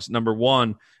plugs, number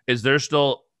one, is there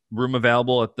still room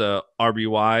available at the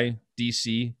RBY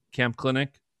DC Camp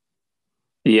Clinic?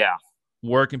 Yeah.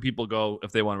 Where can people go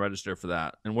if they want to register for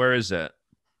that? And where is it?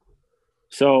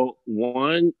 So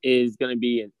one is going to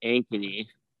be in Ankeny.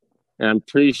 And I'm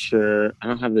pretty sure I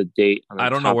don't have the date. I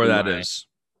don't know where that is.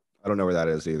 I don't know where that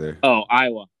is either. Oh,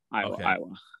 Iowa.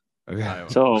 Okay.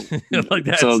 So, like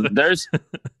that. So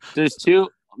there's two.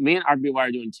 Me and RBY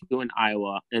are doing 2 in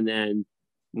Iowa. And then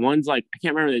one's like, I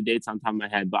can't remember the dates on top of my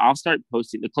head, but I'll start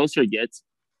posting. The closer it gets,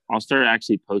 I'll start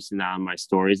actually posting that on my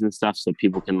stories and stuff so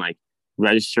people can like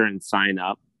register and sign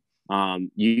up.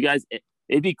 You guys,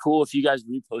 it'd be cool if you guys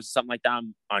repost something like that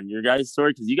on your guys'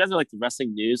 story because you guys are like the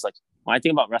wrestling news. Like when I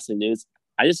think about wrestling news,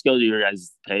 I just go to your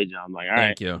guys' page and I'm like, all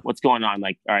right, what's going on?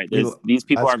 Like, all right, these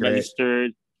people are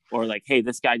registered, or like, hey,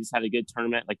 this guy just had a good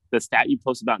tournament. Like the stat you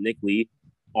posted about Nick Lee,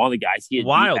 all the guys he had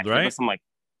wild, right? I'm like,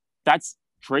 that's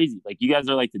crazy. Like you guys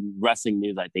are like the wrestling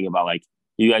news. I think about like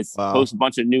you guys post a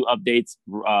bunch of new updates,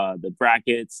 the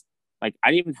brackets. Like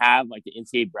I didn't even have like the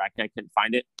NCAA bracket. I couldn't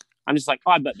find it. I'm just like,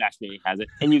 oh, I bet Bashmania has it.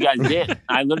 And you guys did.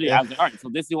 I was like, all right, so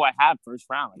this is who I have first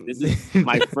round. Like, this is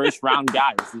my first round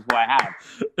guy. This is who I have.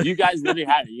 You guys literally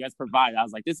had it. You guys provided. I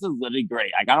was like, this is literally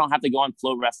great. Like, I don't have to go on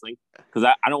Flow Wrestling because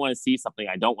I don't want to see something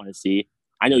I don't want to see.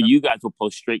 I know you guys will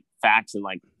post straight facts and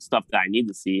like stuff that I need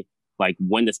to see, like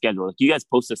when the schedule. Like, you guys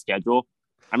post the schedule.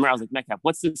 I remember I was like, Metcalf,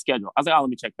 what's the schedule? I was like, oh, let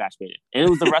me check Bashmania. And it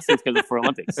was the wrestling schedule for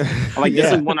Olympics. I'm like,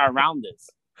 this is when our round is.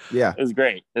 Yeah. It was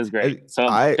great. So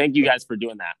thank you guys for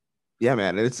doing that. Yeah,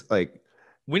 man. It's like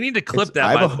we need to clip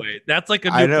that. By the way, that's like a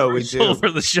new commercial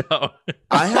for the show.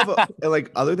 I have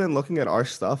like other than looking at our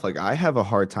stuff, like I have a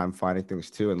hard time finding things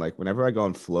too. And like whenever I go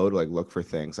on Flow to like look for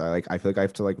things, I feel like I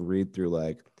have to like read through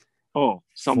like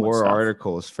 4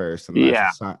 articles first, and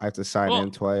I have to sign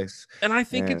in twice. And I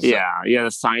think it's the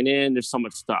sign in. There's so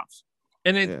much stuff,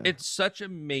 and it's such a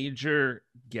major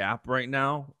gap right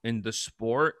now in the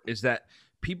sport is that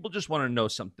people just want to know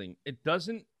something. It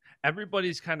doesn't.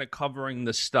 Everybody's kind of covering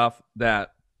the stuff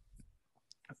that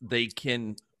they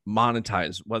can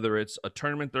monetize, whether it's a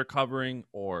tournament they're covering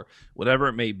or whatever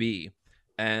it may be.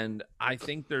 And I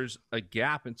think there's a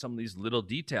gap in some of these little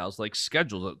details like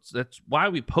schedules. That's why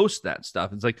we post that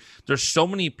stuff. It's like there's so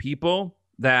many people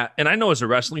that, and I know as a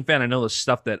wrestling fan, I know the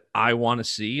stuff that I want to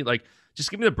see. Like,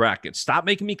 just give me the brackets. Stop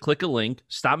making me click a link.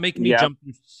 Stop making me jump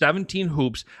through 17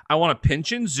 hoops. I want to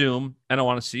pinch and zoom, and I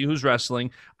want to see who's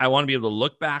wrestling. I want to be able to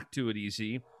look back to it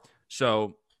easy.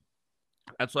 So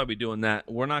that's why we're doing that.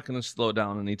 We're not going to slow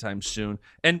down anytime soon.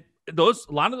 And a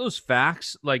lot of those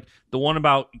facts, like the one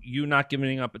about you not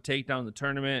giving up a takedown in the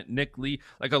tournament, Nick Lee,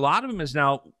 like a lot of them is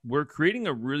now we're creating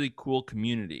a really cool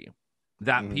community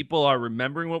that people are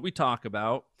remembering what we talk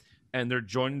about and they're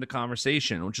joining the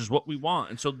conversation, which is what we want.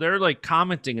 And so they're like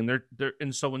commenting and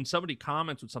and so when somebody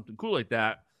comments with something cool like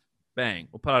that, bang,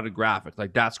 we'll put out a graphic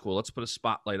like that's cool. Let's put a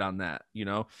spotlight on that.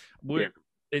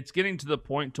 It's getting to the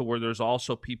point to where there's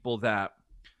also people that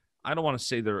I don't want to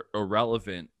say they're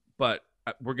irrelevant, but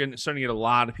we're starting to get a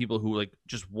lot of people who like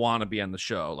just want to be on the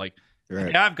show. Like,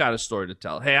 hey, I've got a story to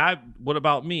tell. Hey, what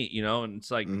about me? And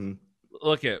it's like,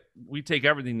 look we take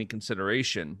everything into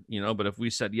consideration, but if we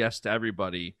said yes to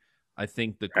everybody, I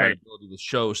think the credibility of the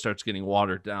show starts getting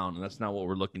watered down, and that's not what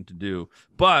we're looking to do.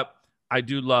 But I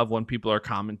do love when people are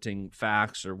commenting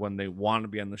facts or when they want to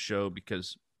be on the show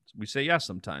because we say yes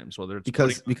sometimes, whether it's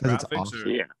because it's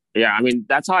awesome. Yeah. I mean,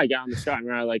 that's how I got on the show. I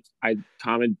remember, I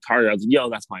commented Carter. I was like, "Yo,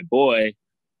 that's my boy."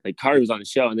 Like Carter was on the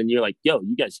show, and then you're like, "Yo,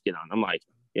 you guys should get on." I'm like,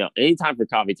 anytime for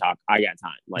coffee talk, I got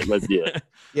time. Like, let's do it.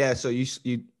 Yeah. So you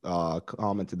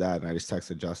commented that, and I just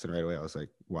texted Justin right away. I was like,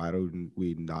 "Why don't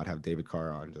we not have David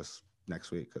Carr on just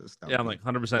next week?" Because I'm like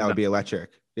 100%. That would be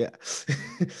electric. Yeah.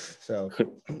 So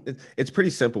it's pretty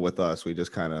simple with us. We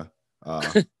just kind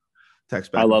of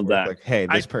text back. I love that. Like, hey,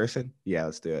 this person. Yeah,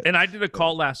 let's do it. And I did a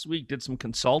call last week, did some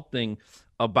consulting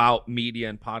about media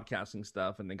and podcasting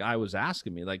stuff. And the guy was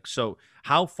asking me like, so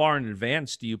how far in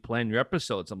advance do you plan your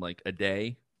episodes? I'm like, a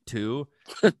day, 2,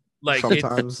 like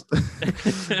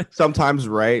sometimes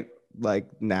right.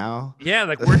 Like now. Yeah.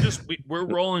 Like we're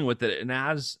rolling with it. And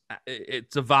as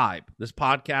it's a vibe, this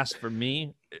podcast for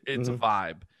me, it's a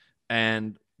vibe.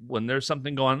 And when there's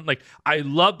something going on, like I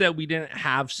love that we didn't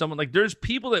have someone like there's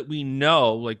people that we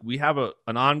know, like we have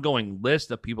an ongoing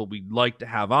list of people we'd like to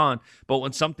have on, but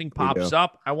when something pops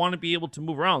up, I want to be able to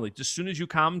move around. Like as soon as you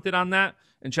commented on that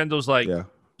and Chendo's like,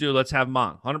 dude, let's have him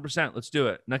on 100%. Let's do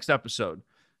it. Next episode,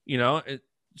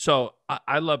 so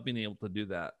I love being able to do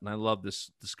that. And I love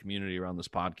this community around this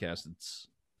podcast.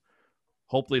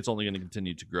 Hopefully it's only going to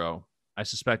continue to grow. I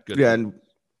suspect good. Yeah. And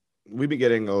we've been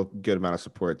getting a good amount of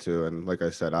support too, and like I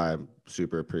said, I'm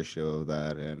super appreciative of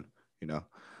that, and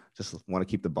just want to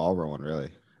keep the ball rolling. Really,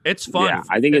 it's fun. Yeah,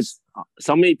 I think it's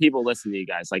so many people listen to you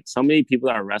guys. Like so many people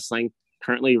that are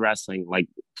currently wrestling, like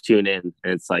tune in,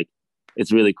 and it's like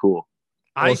it's really cool.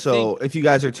 Also, if you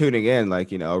guys are tuning in, like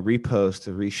repost,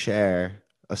 reshare,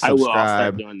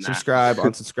 subscribe,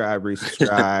 unsubscribe,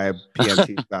 resubscribe,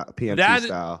 PMT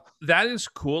style. That is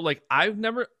cool. Like I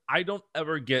don't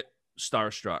ever get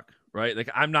starstruck, right? Like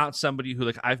I'm not somebody who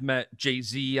like I've met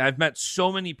Jay-Z, I've met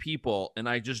so many people and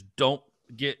I just don't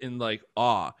get in like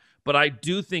awe, but I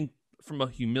do think from a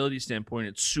humility standpoint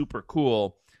it's super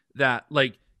cool that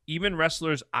like even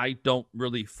wrestlers I don't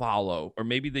really follow, or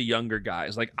maybe the younger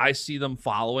guys, like I see them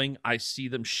following, I see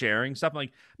them sharing stuff. I'm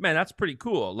like, man, that's pretty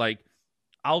cool. Like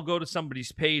I'll go to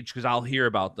somebody's page because I'll hear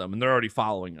about them and they're already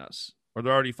following us or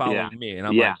they're already following me, and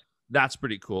I'm like, that's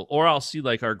pretty cool. Or I'll see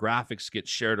like our graphics get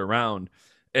shared around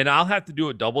and I'll have to do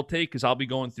a double take because I'll be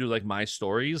going through like my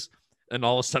stories and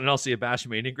all of a sudden I'll see a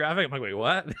Bashmania graphic. I'm like, wait,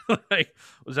 what? Like,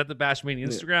 was that the Bashmania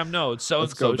Instagram? No, it's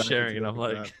so-and-so sharing. And I'm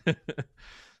like,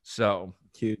 so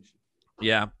huge.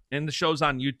 Yeah. And the show's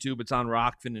on YouTube. It's on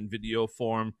Rockfin in video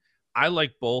form. I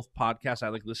like both podcasts. I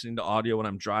like listening to audio when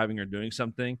I'm driving or doing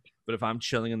something. But if I'm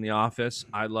chilling in the office,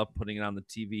 I love putting it on the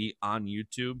TV on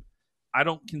YouTube. I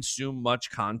don't consume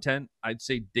much content. I'd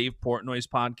say Dave Portnoy's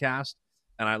podcast,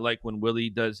 and I like when Willie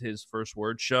does his First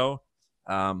Word show.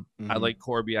 I like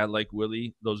Corby. I like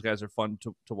Willie. Those guys are fun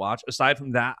to watch. Aside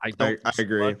from that, I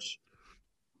agree. Much.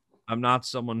 I'm not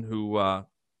someone who I'm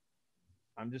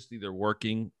just either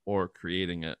working or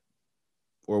creating it.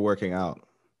 Or working out.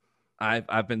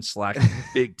 I've been slacking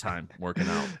big time working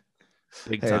out.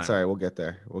 Big time. It's all right. We'll get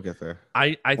there.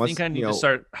 I think I need to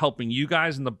start helping you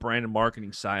guys in the brand and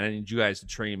marketing side. I need you guys to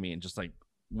train me and just like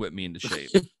whip me into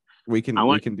shape. We can do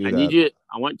that.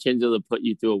 I want Chenzo to put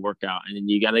you through a workout, and then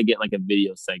you got to get like a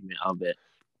video segment of it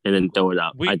and then throw it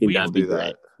up. I think that'd be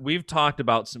great. We've talked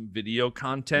about some video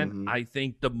content. Mm-hmm. I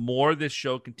think the more this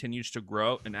show continues to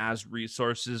grow and as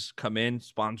resources come in,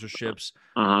 sponsorships,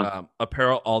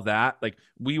 apparel, all that, like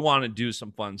we want to do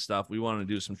some fun stuff. We want to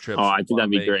do some trips. Oh, I think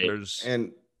that'd be great.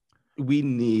 And we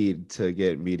need to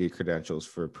get media credentials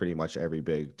for pretty much every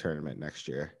big tournament next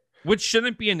year. Which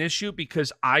shouldn't be an issue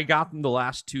because I got them the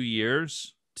last 2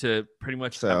 years to pretty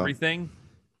much everything.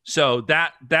 So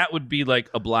that would be like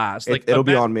a blast. Like it'll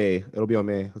be on me. It'll be on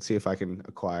me. Let's see if I can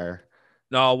acquire.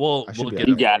 No, we'll get it.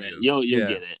 You got it. You'll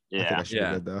get it. Yeah. I think I should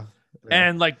be good though. Yeah.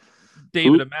 And like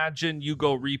David, imagine you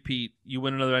go repeat, you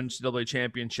win another NCAA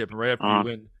championship, and right after you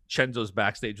win, Chenzo's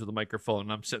backstage with a microphone,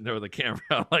 and I'm sitting there with a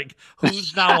camera. Like,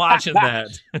 who's not watching that?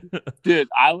 Dude,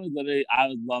 I would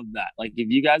love that. Like, if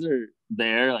you guys are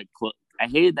there, like, I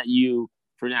hated that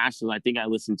for Nationals, I think I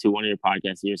listened to one of your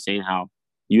podcasts, and you're saying how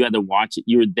you had to watch it.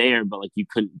 You were there, but, like, you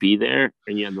couldn't be there,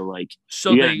 and you had to, like,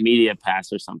 you had a media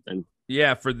pass or something.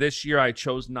 Yeah, for this year, I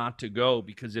chose not to go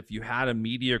because if you had a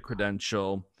media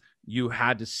credential, you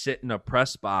had to sit in a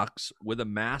press box with a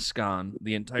mask on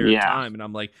the entire time. And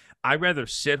I'm like, I'd rather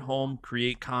sit home,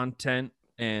 create content.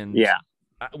 And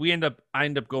I end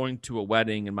up going to a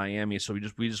wedding in Miami. So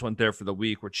we just went there for the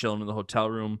week. We're chilling in the hotel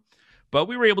room, but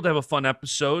we were able to have a fun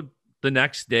episode. The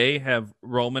next day have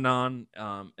Roman on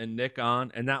and Nick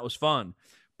on, and that was fun.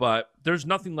 But there's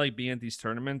nothing like being at these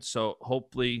tournaments. So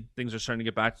hopefully things are starting to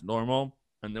get back to normal.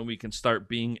 And then we can start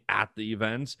being at the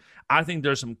events. I think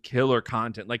there's some killer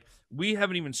content. Like, we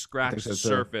haven't even scratched the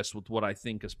surface with what I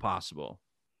think is possible.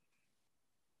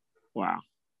 Wow.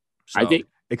 So, I think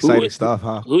exciting stuff,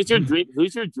 huh? Who's your dream?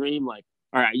 Who's your dream? Like,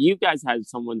 all right, you guys had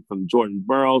someone from Jordan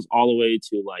Burroughs all the way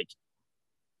to like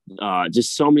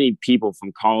just so many people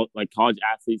from college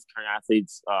athletes, current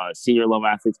athletes, senior level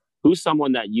athletes. Who's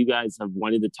someone that you guys have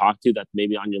wanted to talk to that's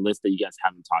maybe on your list that you guys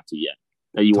haven't talked to yet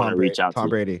that you want to reach out to? Tom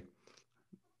Brady.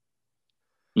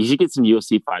 You should get some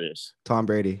UFC fighters. Tom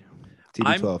Brady.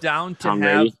 TB12. I'm down to Tom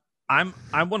have. Brady. I'm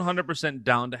 100%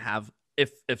 down to have.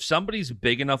 If somebody's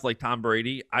big enough like Tom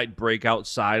Brady, I'd break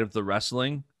outside of the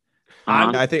wrestling.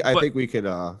 I think we could.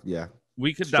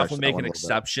 We could definitely make an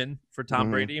exception for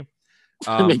Tom Brady.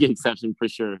 Make an exception for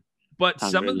sure. But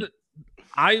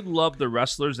I love the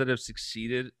wrestlers that have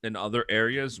succeeded in other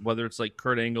areas, whether it's like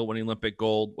Kurt Angle winning Olympic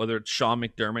gold, whether it's Sean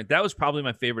McDermott. That was probably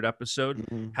my favorite episode.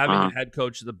 Having the head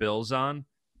coach of the Bills on,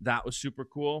 that was super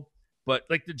cool. But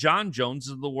like the John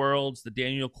Joneses of the world, the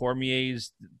Daniel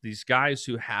Cormiers, these guys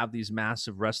who have these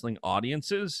massive wrestling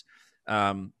audiences,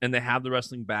 and they have the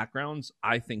wrestling backgrounds,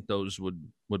 I think those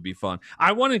would be fun.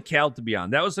 I wanted Cal to be on.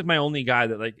 That was like my only guy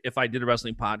that, like, if I did a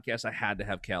wrestling podcast, I had to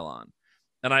have Cal on.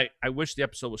 And I wish the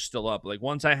episode was still up. Like,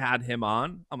 once I had him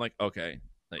on, I'm like, okay,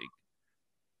 like,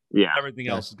 everything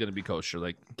else is gonna be kosher.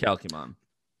 Like, Cal came on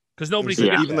because nobody could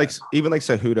even like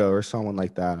Cejudo or someone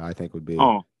like that. I think would be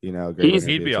great.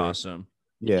 He'd be awesome.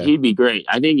 Yeah, he'd be great.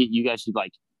 I think you guys should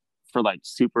for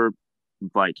super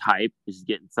hype is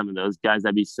getting some of those guys.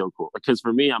 That'd be so cool. Because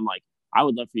for me, I'm like, I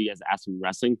would love for you guys to ask some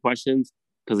wrestling questions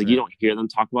because you don't hear them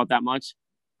talk about that much,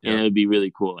 and it would be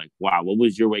really cool. Like, wow, what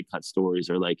was your weight cut stories,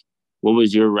 or like, what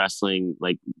was your wrestling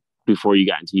like before you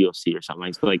got into UFC or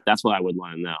something? So like, that's what I would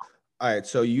want to know. All right,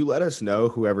 so you let us know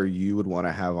whoever you would want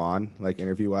to have on, like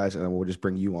interview-wise, and then we'll just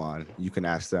bring you on. You can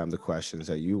ask them the questions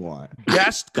that you want.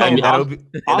 Guest that'll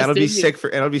be sick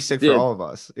for all of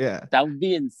us. Yeah, that would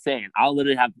be insane. I'll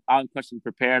literally have questions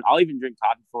prepared. I'll even drink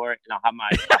coffee for it, and I'll have my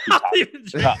coffee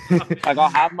cup. Like, I'll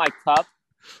have my cup,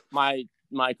 my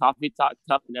coffee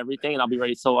cup, and everything, and I'll be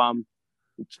ready. So,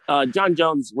 John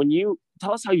Jones, when you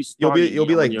tell us how you started, you'll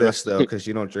be like this though, because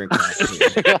you don't drink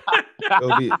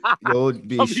coffee. You'll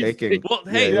be shaking. Well,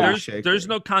 hey, there's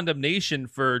no condemnation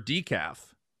for decaf.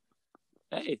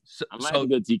 Hey, I might have a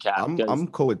good decaf. I'm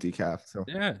cool with decaf. So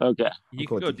yeah, okay, you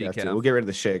can go decaf. We'll get rid of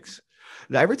the shakes.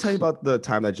 Did I ever tell you about the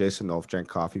time that Jason Nolf drank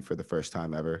coffee for the first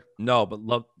time ever? No, but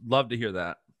love to hear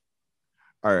that.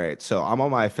 All right, so I'm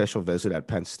on my official visit at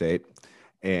Penn State,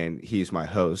 and he's my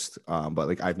host. But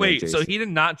like, I've wait, so he did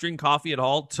not drink coffee at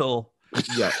all till.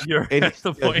 Yeah, you're at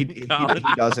the point.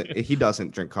 He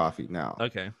doesn't drink coffee now.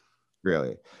 Okay,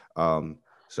 really.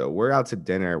 So we're out to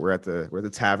dinner. We're at the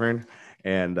tavern,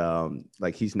 and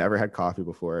like, he's never had coffee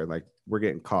before. And like, we're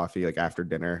getting coffee like after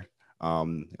dinner.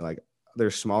 Like,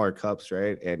 there's smaller cups,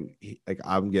 right? And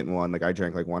I'm getting one. Like, I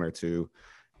drank like one or two,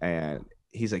 and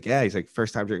he's like,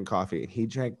 first time drinking coffee, and he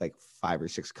drank like 5 or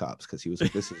 6 cups because he was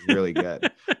like, this is really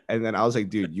good. And then I was like,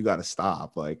 dude, you got to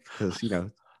stop, like, because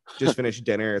just finished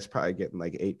dinner. It's probably getting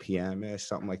like 8 p.m. ish,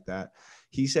 something like that.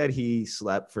 He said he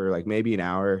slept for like maybe an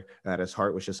hour and that his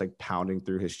heart was just like pounding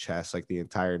through his chest like the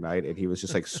entire night. And he was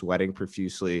just like sweating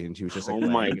profusely. And he was just like, oh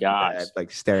my gosh, bed, like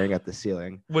staring at the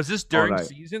ceiling. Was this during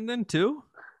season then too?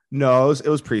 No, it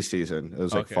was preseason. It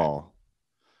was like fall.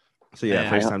 So yeah,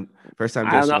 first time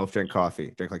Jason Wolf drank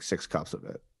coffee, drank like 6 cups of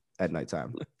it at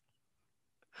nighttime.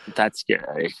 That's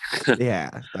scary. Yeah,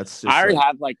 that's. I already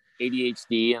have like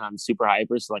ADHD and I'm super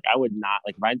hyper, so like I would not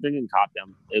like if I'm drinking coffee,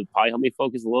 it would probably help me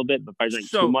focus a little bit. But if I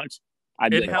drink too much,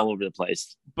 I'd be like all over the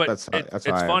place. But it's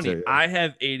funny. I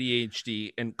have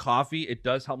ADHD and coffee. It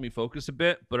does help me focus a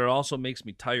bit, but it also makes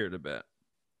me tired a bit.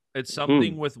 It's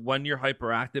something with when you're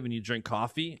hyperactive and you drink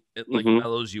coffee, it like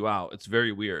mellows you out. It's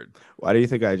very weird. Why do you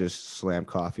think I just slam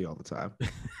coffee all the time?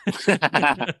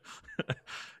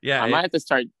 Yeah, I might have to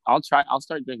start. I'll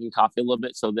start drinking coffee a little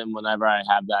bit. So then whenever I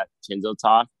have that Tinzo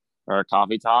talk or a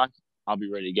coffee talk, I'll be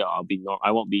ready to go.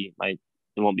 It won't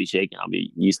be shaking. I'll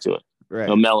be used to it. Right.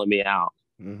 It'll mellow me out.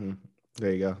 Mm-hmm.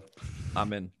 There you go.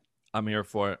 I'm in. I'm here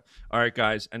for it. All right,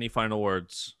 guys. Any final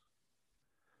words?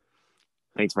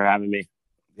 Thanks for having me.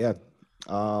 Yeah.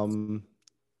 No,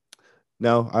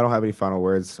 I don't have any final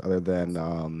words other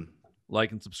than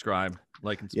like and subscribe.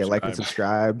 Yeah, like and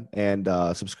subscribe, and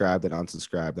subscribe, then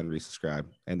unsubscribe, then resubscribe,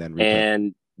 and then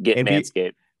get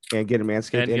Manscaped. And get a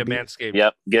Manscaped. And get Manscaped.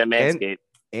 Yep, get a Manscaped.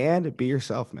 And be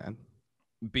yourself, man.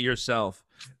 Be yourself.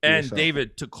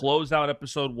 David, to close out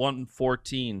episode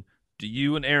 114, do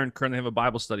you and Aaron currently have a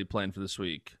Bible study planned for this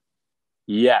week?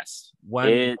 Yes. What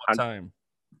time?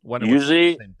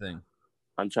 Usually, same thing.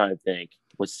 I'm trying to think.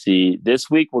 Let's see.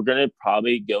 This week, we're going to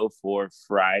probably go for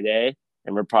Friday,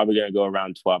 and we're probably going to go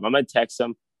around 12. I'm going to text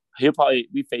him. We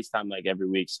FaceTime like every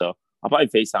week, so I'll probably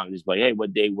FaceTime and just be like, hey,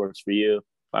 what day works for you?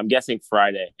 But I'm guessing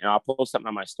Friday, and I'll post something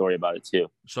on my story about it too.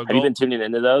 So have you been tuning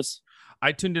into those?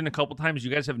 I tuned in a couple times.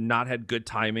 You guys have not had good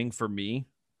timing for me.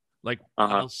 Like,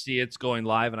 I'll see it's going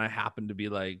live, and I happen to be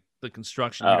like the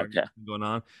construction going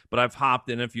on. But I've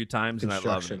hopped in a few times, and I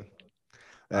love it.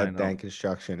 That dang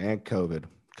construction and COVID.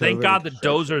 Thank God the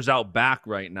dozer's out back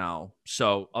right now.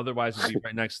 So otherwise, it'd be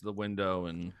right next to the window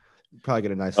and probably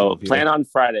get a nice. Plan on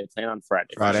Friday.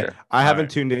 Friday. Sure. I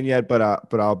haven't tuned in yet, but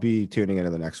I'll be tuning into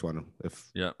the next one if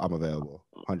I'm available.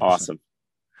 100%. Awesome.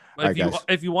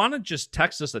 If you want to just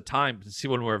text us a time to see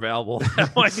when we're available,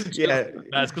 I'll make sure.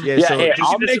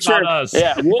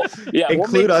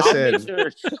 Include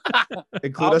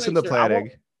us in the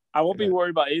planning. I won't be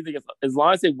worried about anything as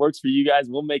long as it works for you guys.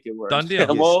 We'll make it work. Done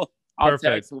deal. I'll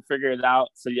text. We'll figure it out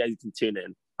so you guys can tune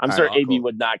in. I'm sure AB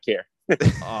would not care.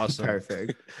 Awesome.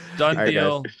 Perfect. Done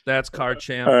deal. Guys. That's Car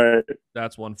Champ. All right.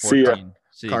 That's 114.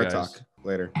 See you Car guys. Talk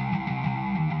later.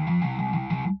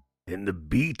 And the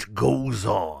beat goes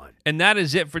on. And that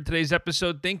is it for today's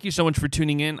episode. Thank you so much for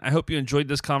tuning in. I hope you enjoyed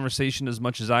this conversation as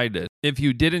much as I did. If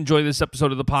you did enjoy this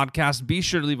episode of the podcast, be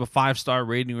sure to leave a 5-star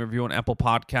rating review on Apple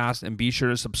Podcasts and be sure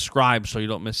to subscribe so you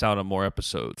don't miss out on more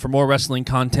episodes. For more wrestling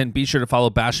content, be sure to follow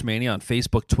Bashmania on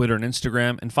Facebook, Twitter, and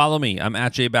Instagram. And follow me. I'm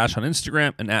at JBash on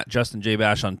Instagram and at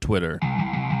JustinJBash on Twitter.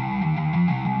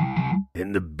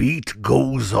 And the beat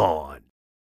goes on.